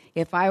me,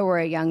 if I were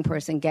a young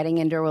person getting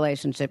into a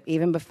relationship,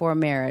 even before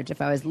marriage,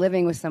 if I was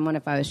living with someone,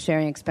 if I was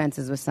sharing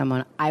expenses with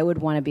someone, I would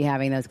want to be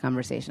having those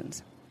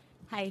conversations.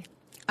 Hi.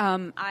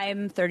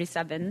 I'm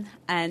 37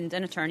 and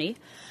an attorney,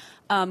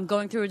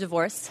 going through a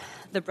divorce,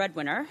 the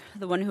breadwinner,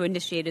 the one who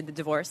initiated the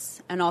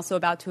divorce, and also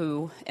about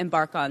to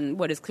embark on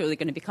what is clearly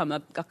going to become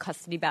a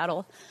custody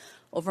battle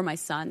over my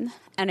son.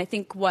 And I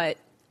think what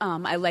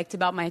I liked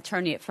about my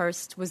attorney at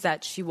first was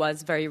that she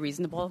was very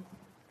reasonable,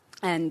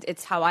 and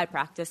it's how I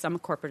practice. I'm a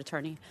corporate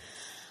attorney.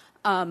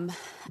 And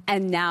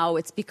now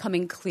it's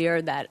becoming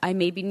clear that I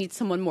maybe need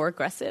someone more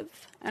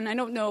aggressive, and I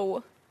don't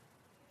know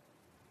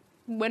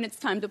when it's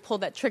time to pull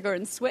that trigger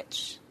and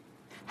switch.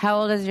 How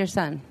old is your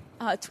son?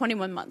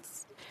 21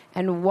 months.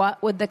 And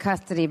what would the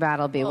custody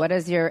battle be? What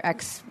does your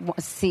ex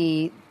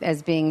see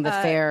as being the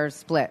fair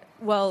split?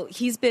 Well,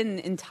 he's been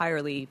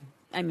entirely,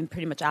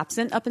 pretty much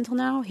absent up until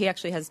now. He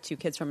actually has 2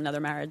 kids from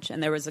another marriage,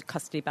 and there was a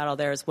custody battle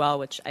there as well,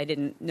 which I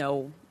didn't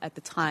know at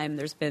the time.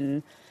 There's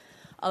been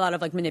a lot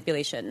of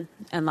manipulation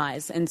and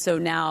lies. And so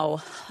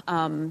now,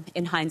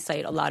 in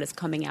hindsight, a lot is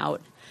coming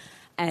out.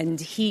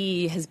 And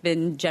he has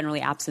been generally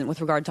absent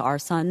with regard to our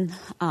son,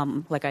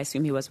 like I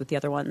assume he was with the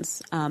other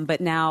ones. But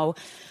now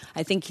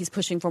I think he's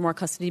pushing for more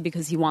custody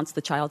because he wants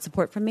the child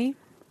support from me.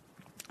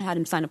 I had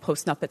him sign a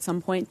post-nup at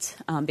some point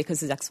because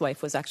his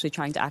ex-wife was actually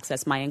trying to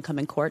access my income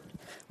in court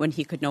when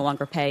he could no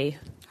longer pay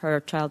her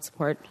child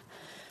support.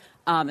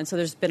 And so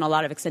there's been a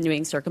lot of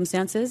extenuating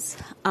circumstances.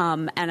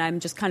 And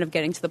I'm just kind of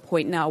getting to the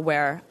point now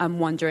where I'm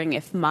wondering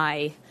if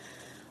my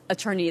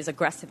attorney is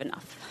aggressive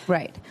enough.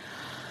 Right.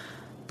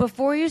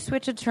 Before you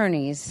switch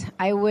attorneys,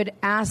 I would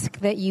ask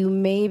that you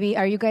maybe,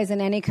 are you guys in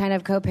any kind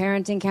of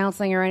co-parenting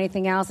counseling or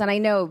anything else? And I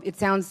know it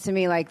sounds to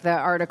me like the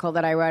article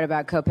that I wrote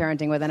about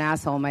co-parenting with an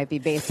asshole might be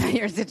based on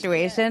your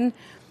situation.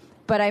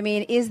 But I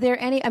mean, is there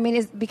any,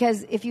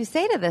 because if you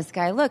say to this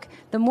guy, look,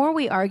 the more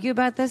we argue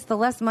about this, the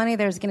less money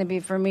there's going to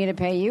be for me to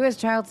pay you as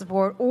child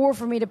support or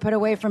for me to put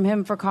away from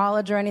him for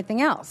college or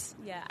anything else.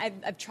 Yeah,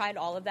 I've tried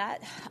all of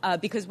that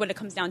because what it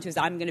comes down to is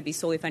I'm going to be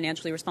solely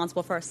financially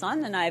responsible for our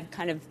son, and I've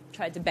kind of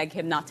tried to beg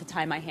him not to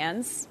tie my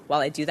hands while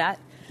I do that.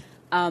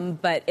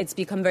 But it's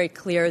become very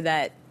clear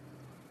that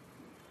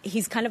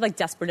he's kind of like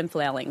desperate and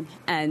flailing,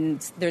 and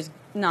there's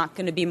not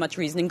going to be much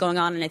reasoning going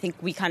on, and I think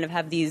we kind of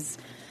have these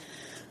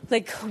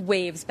like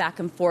waves back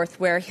and forth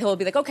where he'll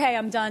be like, okay,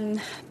 I'm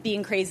done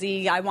being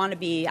crazy. I want to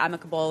be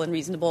amicable and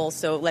reasonable,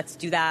 so let's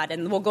do that.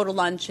 And we'll go to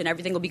lunch and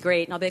everything will be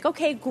great. And I'll be like,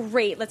 okay,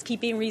 great. Let's keep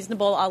being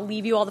reasonable. I'll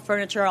leave you all the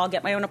furniture. I'll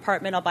get my own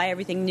apartment. I'll buy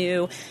everything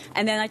new.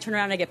 And then I turn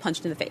around and I get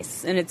punched in the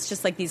face. And it's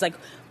just like these like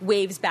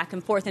waves back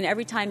and forth. And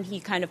every time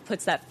he kind of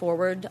puts that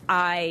forward,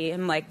 I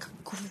am like,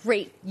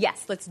 great,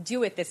 yes, let's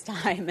do it this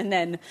time. And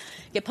then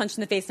get punched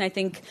in the face. And I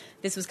think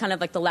this was kind of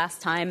like the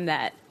last time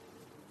that,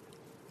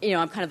 you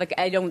know, I'm kind of like,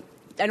 I don't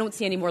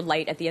see any more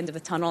light at the end of the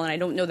tunnel, and I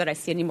don't know that I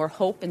see any more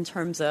hope in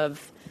terms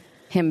of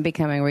him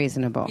becoming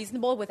reasonable.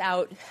 Reasonable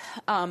without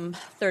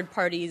third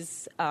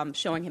parties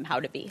showing him how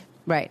to be.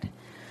 Right.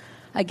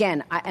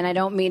 Again, I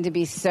don't mean to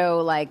be so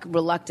like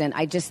reluctant.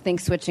 I just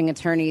think switching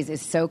attorneys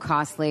is so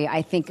costly.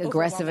 I think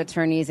aggressive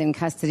attorneys in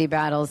custody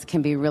battles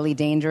can be really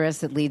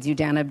dangerous. It leads you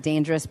down a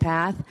dangerous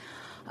path.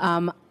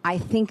 I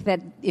think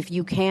that if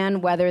you can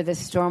weather this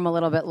storm a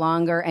little bit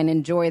longer and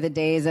enjoy the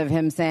days of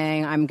him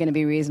saying, I'm going to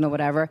be reasonable,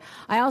 whatever.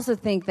 I also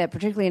think that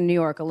particularly in New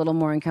York, a little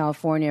more in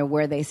California,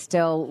 where they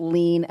still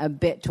lean a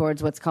bit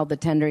towards what's called the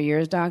tender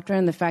years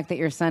doctrine, the fact that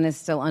your son is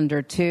still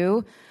under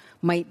 2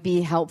 might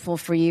be helpful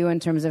for you in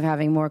terms of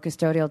having more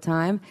custodial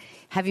time.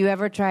 Have you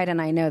ever tried, and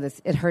I know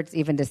this, it hurts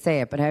even to say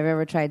it, but have you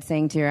ever tried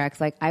saying to your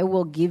ex, like, I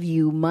will give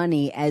you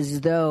money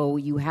as though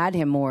you had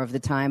him more of the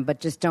time, but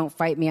just don't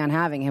fight me on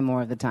having him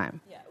more of the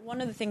time? Yeah. One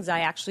of the things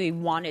I actually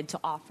wanted to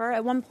offer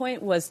at one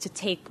point was to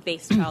take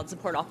base child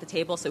support off the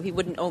table so he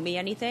wouldn't owe me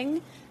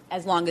anything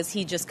as long as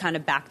he just kind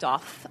of backed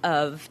off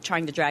of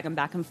trying to drag him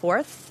back and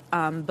forth.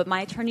 But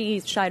my attorney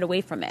shied away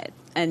from it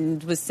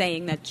and was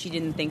saying that she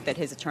didn't think that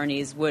his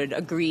attorneys would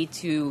agree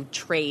to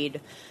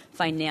trade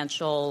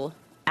financial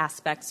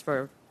aspects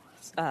for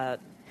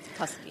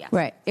custody.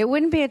 Right. It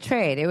wouldn't be a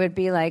trade. It would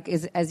be like,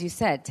 as you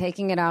said,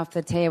 taking it off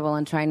the table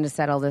and trying to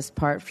settle this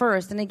part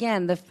first. And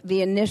again,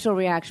 the initial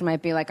reaction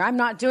might be like, I'm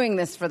not doing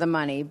this for the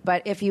money.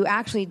 But if you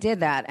actually did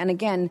that, and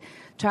again,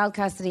 child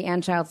custody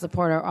and child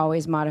support are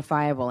always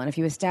modifiable. And if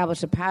you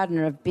establish a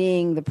pattern of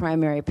being the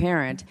primary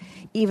parent,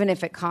 even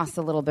if it costs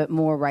a little bit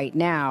more right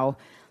now,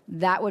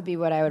 that would be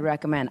what I would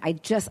recommend.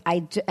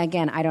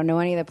 Again, I don't know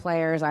any of the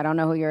players. I don't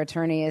know who your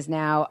attorney is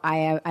now.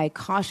 I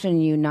caution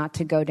you not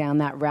to go down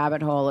that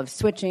rabbit hole of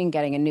switching,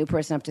 getting a new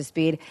person up to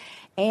speed,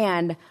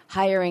 and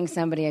hiring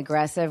somebody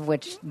aggressive,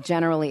 which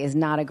generally is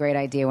not a great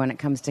idea when it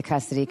comes to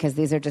custody, because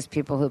these are just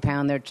people who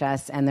pound their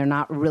chests and they're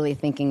not really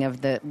thinking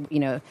of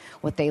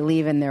what they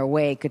leave in their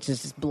wake, which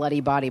is just bloody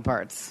body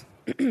parts.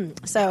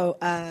 So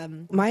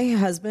my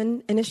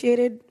husband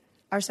initiated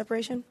our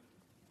separation.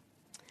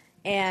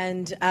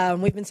 And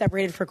we've been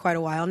separated for quite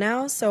a while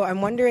now. So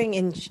I'm wondering,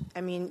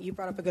 you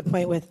brought up a good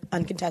point with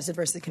uncontested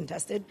versus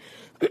contested.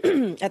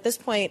 At this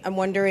point, I'm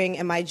wondering,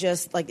 am I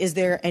just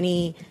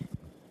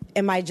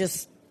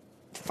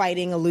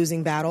fighting a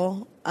losing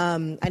battle?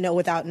 I know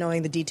without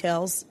knowing the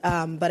details,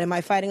 but am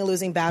I fighting a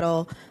losing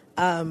battle,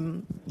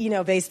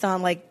 based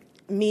on like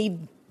me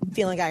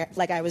feeling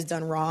like I was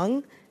done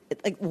wrong?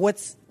 Like,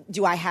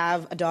 do I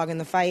have a dog in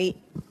the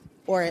fight?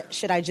 Or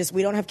should I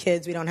we don't have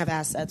kids, we don't have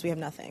assets, we have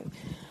nothing.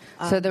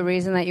 So the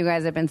reason that you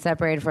guys have been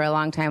separated for a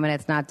long time and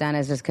it's not done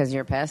is just because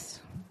you're pissed?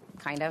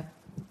 Kind of?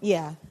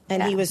 Yeah.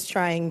 And he was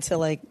trying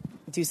to,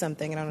 do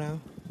something. I don't know.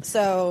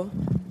 So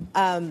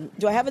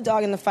do I have a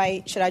dog in the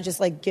fight? Should I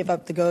just, give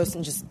up the ghost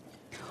and just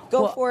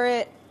go for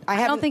it?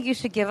 I don't think you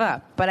should give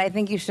up, but I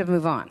think you should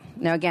move on.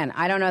 Now, again,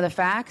 I don't know the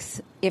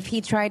facts. If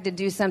he tried to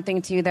do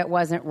something to you that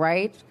wasn't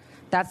right,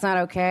 that's not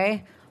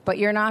okay. but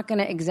you're not going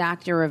to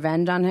exact your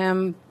revenge on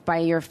him by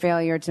your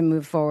failure to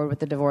move forward with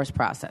the divorce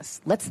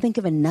process. Let's think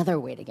of another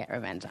way to get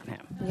revenge on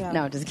him. Yeah.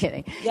 No, just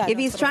kidding. Yeah, if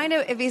he's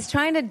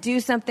trying to do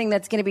something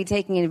that's going to be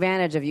taking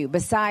advantage of you,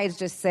 besides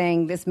just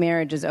saying this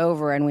marriage is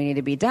over and we need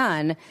to be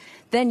done,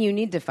 then you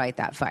need to fight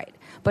that fight.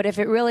 But if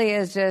it really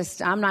is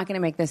just, I'm not going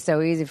to make this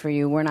so easy for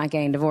you, we're not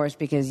getting divorced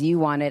because you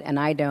want it and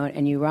I don't,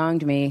 and you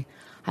wronged me,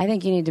 I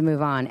think you need to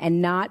move on.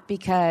 And not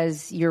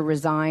because you're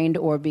resigned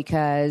or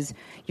because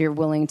you're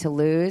willing to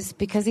lose,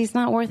 because he's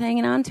not worth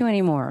hanging on to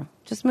anymore.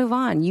 Just move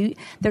on.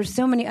 There's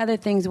so many other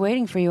things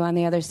waiting for you on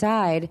the other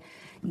side.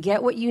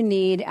 Get what you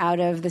need out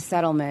of the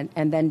settlement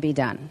and then be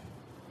done.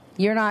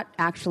 You're not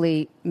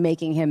actually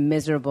making him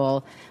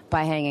miserable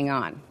by hanging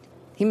on.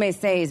 He may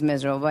say he's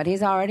miserable, but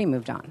he's already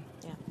moved on.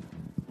 Yeah.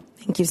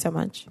 Thank you so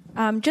much.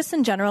 Just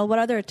in general, what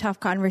other tough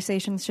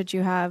conversations should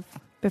you have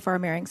before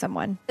marrying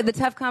someone? The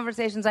tough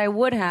conversations I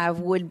would have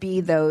would be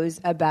those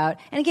about,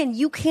 and again,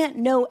 you can't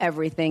know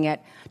everything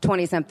at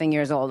 20-something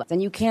years old,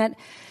 and you can't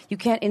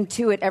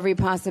intuit every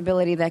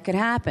possibility that could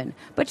happen.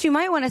 But you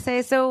might want to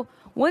say, so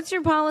what's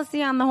your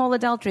policy on the whole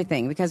adultery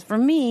thing? Because for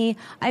me,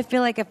 I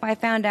feel like if I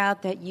found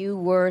out that you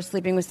were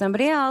sleeping with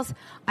somebody else,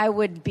 I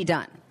would be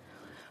done.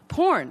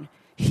 Porn.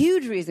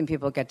 Huge reason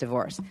people get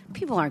divorced.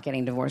 People aren't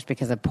getting divorced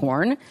because of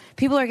porn.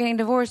 People are getting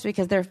divorced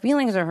because their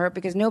feelings are hurt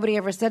because nobody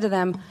ever said to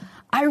them,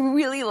 I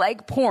really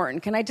like porn.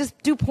 Can I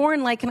just do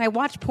porn? Can I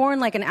watch porn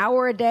like an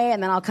hour a day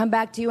and then I'll come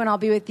back to you and I'll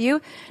be with you?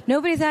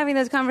 Nobody's having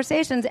those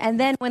conversations. And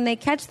then when they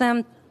catch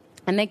them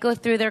and they go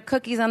through their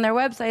cookies on their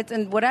websites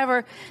and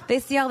whatever, they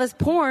see all this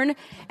porn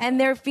and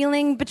they're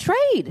feeling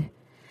betrayed.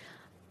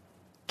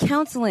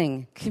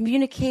 Counseling,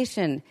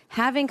 communication,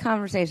 having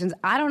conversations.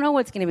 I don't know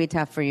what's going to be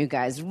tough for you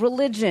guys.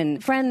 Religion,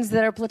 friends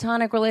that are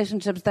platonic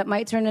relationships that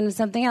might turn into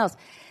something else.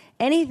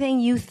 Anything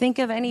you think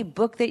of, any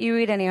book that you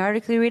read, any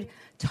article you read,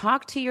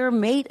 talk to your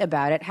mate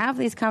about it. Have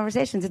these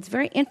conversations. It's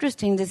very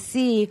interesting to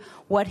see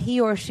what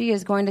he or she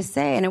is going to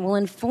say, and it will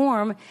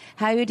inform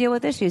how you deal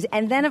with issues.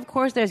 And then, of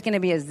course, there's going to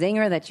be a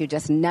zinger that you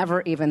just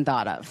never even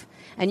thought of.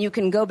 And you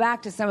can go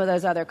back to some of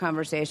those other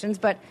conversations,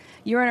 but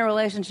you're in a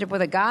relationship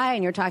with a guy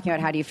and you're talking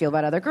about how do you feel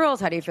about other girls,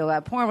 how do you feel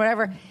about porn,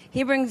 whatever.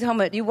 He brings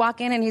home you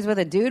walk in and he's with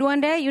a dude one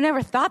day. You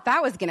never thought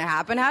that was going to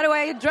happen. How do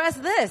I address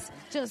this?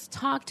 Just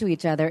talk to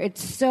each other.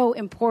 It's so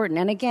important.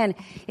 And again,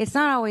 it's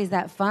not always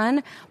that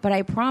fun, but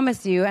I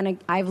promise you, and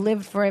I've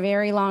lived for a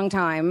very long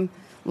time,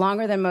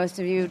 longer than most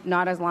of you,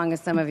 not as long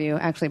as some of you,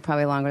 actually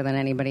probably longer than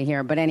anybody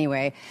here. But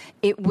anyway,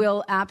 it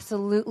will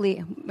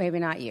absolutely, maybe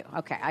not you.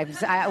 Okay, I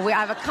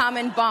have a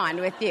common bond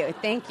with you.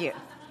 Thank you.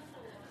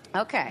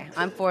 Okay,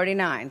 I'm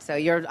 49, so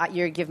you're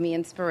give me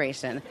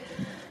inspiration.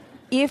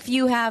 If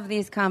you have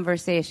these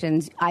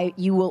conversations,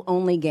 you will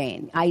only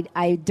gain.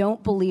 I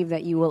don't believe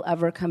that you will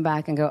ever come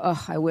back and go,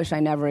 oh, I wish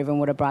I never even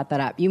would have brought that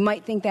up. You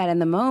might think that in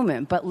the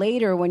moment, but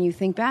later when you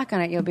think back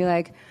on it, you'll be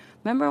like,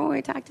 remember when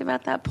we talked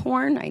about that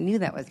porn? I knew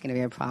that was going to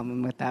be a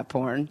problem with that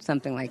porn,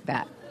 something like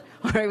that.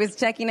 Or I was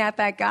checking out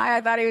that guy.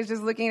 I thought he was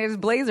just looking at his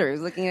blazer. He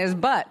was looking at his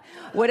butt.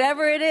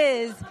 Whatever it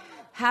is,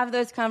 have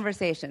those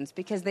conversations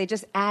because they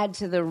just add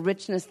to the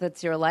richness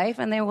that's your life,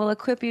 and they will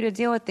equip you to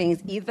deal with things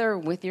either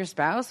with your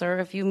spouse or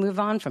if you move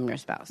on from your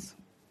spouse.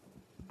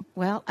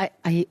 Well,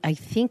 I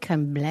think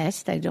I'm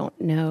blessed. I don't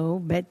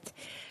know, but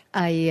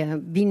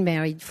I've been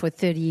married for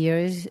 30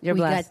 years. You're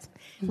blessed.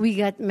 We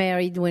got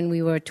married when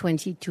we were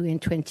 22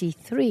 and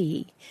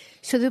 23.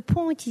 So the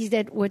point is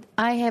that what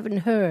I haven't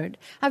heard,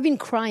 I've been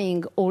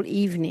crying all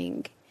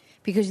evening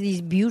because these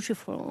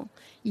beautiful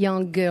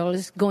young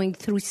girls going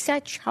through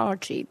such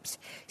hardships,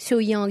 so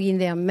young in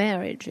their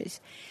marriages.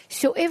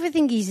 So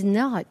everything is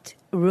not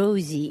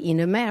rosy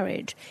in a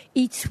marriage.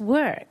 It's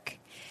work.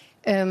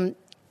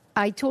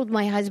 I told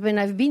my husband,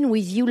 I've been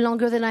with you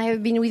longer than I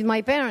have been with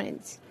my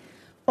parents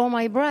or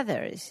my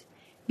brothers,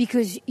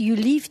 because you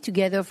live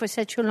together for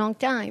such a long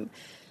time.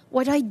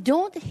 What I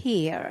don't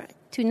hear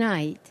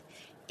tonight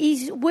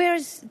is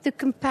where's the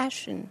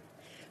compassion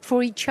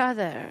for each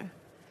other,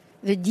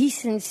 the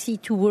decency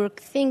to work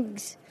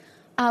things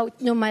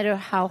out no matter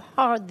how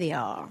hard they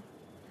are.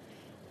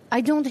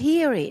 I don't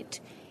hear it.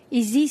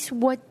 Is this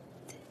what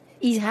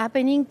is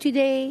happening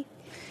today?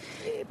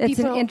 It's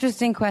an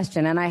interesting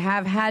question, and I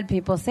have had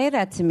people say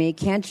that to me,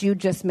 can't you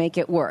just make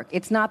it work?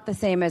 It's not the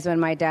same as when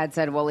my dad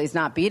said, well, he's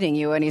not beating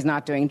you and he's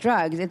not doing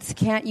drugs. It's,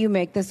 can't you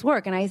make this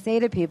work? And I say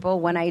to people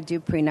when I do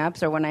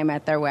prenups or when I'm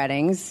at their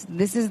weddings,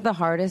 this is the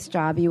hardest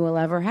job you will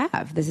ever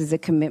have. This is a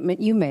commitment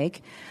you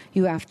make.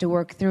 You have to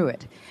work through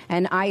it.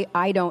 And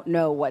I don't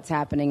know what's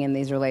happening in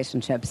these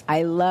relationships.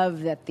 I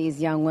love that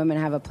these young women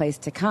have a place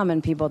to come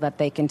and people that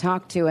they can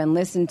talk to and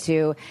listen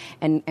to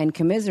and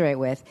commiserate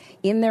with.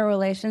 In their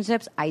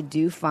relationships, I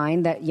do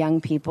find that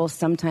young people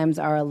sometimes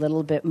are a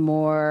little bit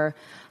more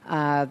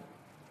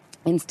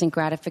instant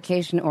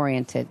gratification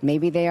oriented.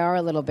 Maybe they are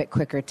a little bit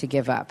quicker to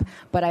give up.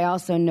 But I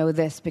also know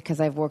this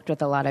because I've worked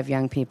with a lot of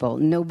young people.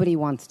 Nobody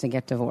wants to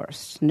get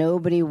divorced.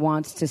 Nobody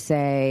wants to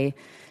say,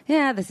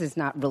 yeah, this is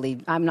not really,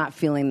 I'm not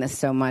feeling this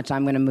so much,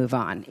 I'm going to move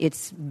on.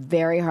 It's a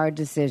very hard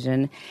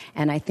decision,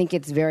 and I think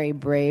it's very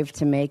brave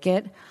to make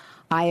it.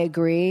 I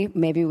agree.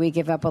 Maybe we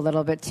give up a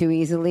little bit too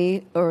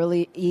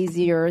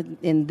easier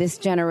in this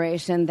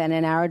generation than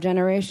in our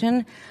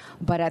generation.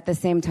 But at the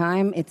same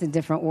time, it's a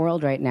different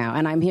world right now.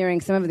 And I'm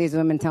hearing some of these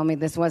women tell me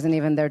this wasn't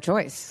even their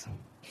choice.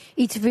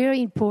 It's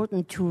very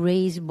important to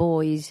raise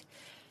boys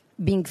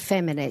being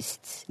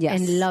feminists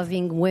and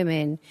loving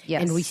women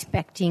and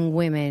respecting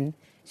women.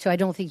 So I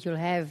don't think you'll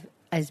have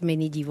as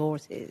many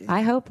divorces.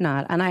 I hope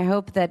not. And I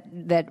hope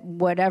that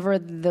whatever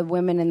the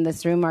women in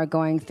this room are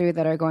going through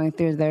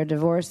their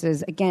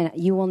divorces, again,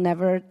 you will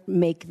never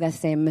make the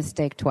same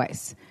mistake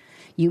twice.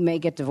 You may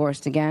get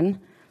divorced again,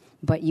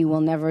 but you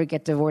will never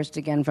get divorced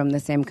again from the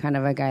same kind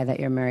of a guy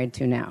that you're married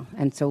to now.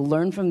 And so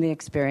learn from the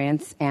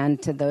experience,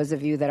 and to those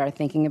of you that are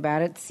thinking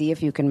about it, see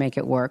if you can make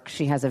it work.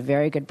 She has a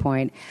very good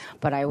point.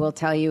 But I will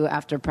tell you,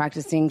 after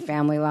practicing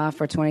family law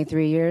for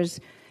 23 years,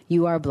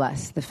 you are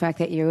blessed. The fact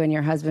that you and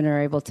your husband are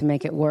able to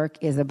make it work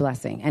is a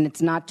blessing. And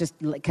it's not just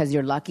because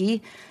you're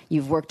lucky.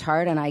 You've worked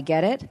hard, and I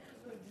get it.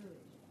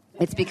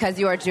 It's because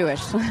you are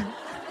Jewish.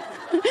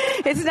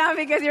 It's not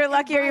because you're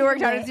lucky or you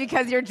worked hard. It's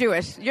because you're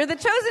Jewish. You're the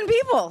chosen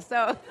people.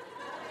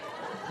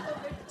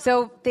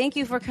 So thank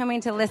you for coming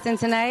to listen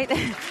tonight.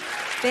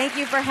 Thank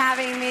you for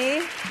having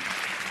me.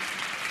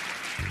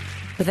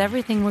 With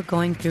everything we're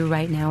going through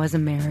right now as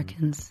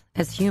Americans,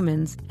 as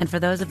humans, and for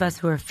those of us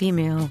who are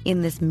female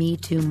in this Me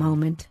Too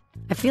moment,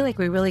 I feel like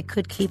we really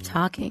could keep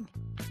talking.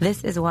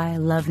 This is why I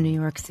love New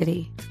York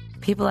City.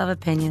 People have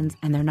opinions,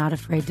 and they're not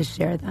afraid to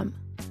share them.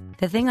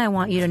 The thing I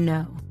want you to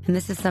know, and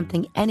this is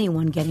something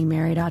anyone getting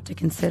married ought to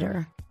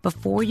consider,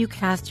 before you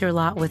cast your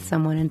lot with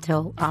someone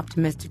until,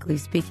 optimistically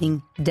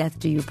speaking, death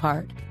do you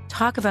part,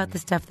 talk about the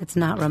stuff that's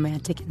not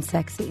romantic and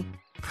sexy.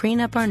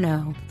 Prenup or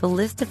no, the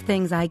list of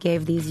things I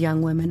gave these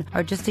young women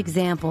are just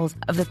examples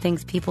of the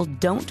things people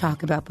don't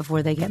talk about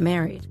before they get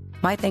married.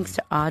 My thanks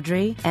to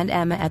Audrey and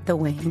Emma at The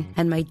Wing,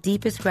 and my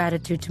deepest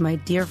gratitude to my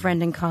dear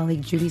friend and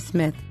colleague Judy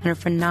Smith and her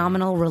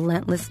phenomenal,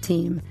 relentless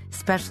team,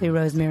 especially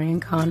Rosemary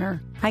and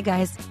Connor. Hi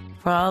guys,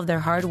 for all of their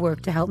hard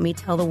work to help me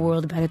tell the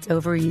world about It's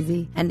Over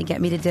Easy and to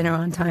get me to dinner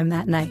on time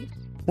that night.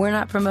 We're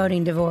not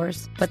promoting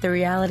divorce, but the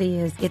reality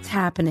is it's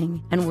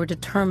happening, and we're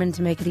determined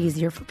to make it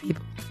easier for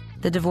people.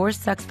 The Divorce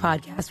Sucks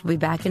podcast will be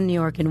back in New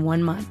York in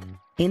 1 month.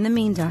 In the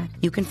meantime,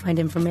 you can find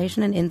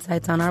information and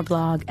insights on our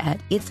blog at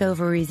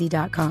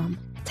itsovereasy.com.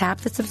 Tap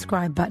the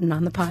subscribe button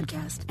on the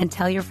podcast and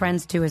tell your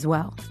friends too as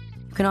well.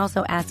 You can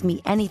also ask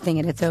me anything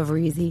at It's Over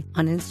Easy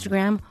on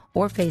Instagram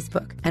or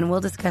Facebook, and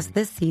we'll discuss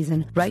this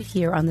season right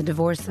here on the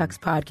Divorce Sucks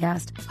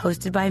podcast,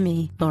 hosted by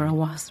me, Laura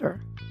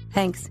Wasser.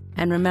 Thanks,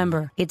 and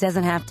remember, it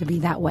doesn't have to be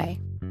that way.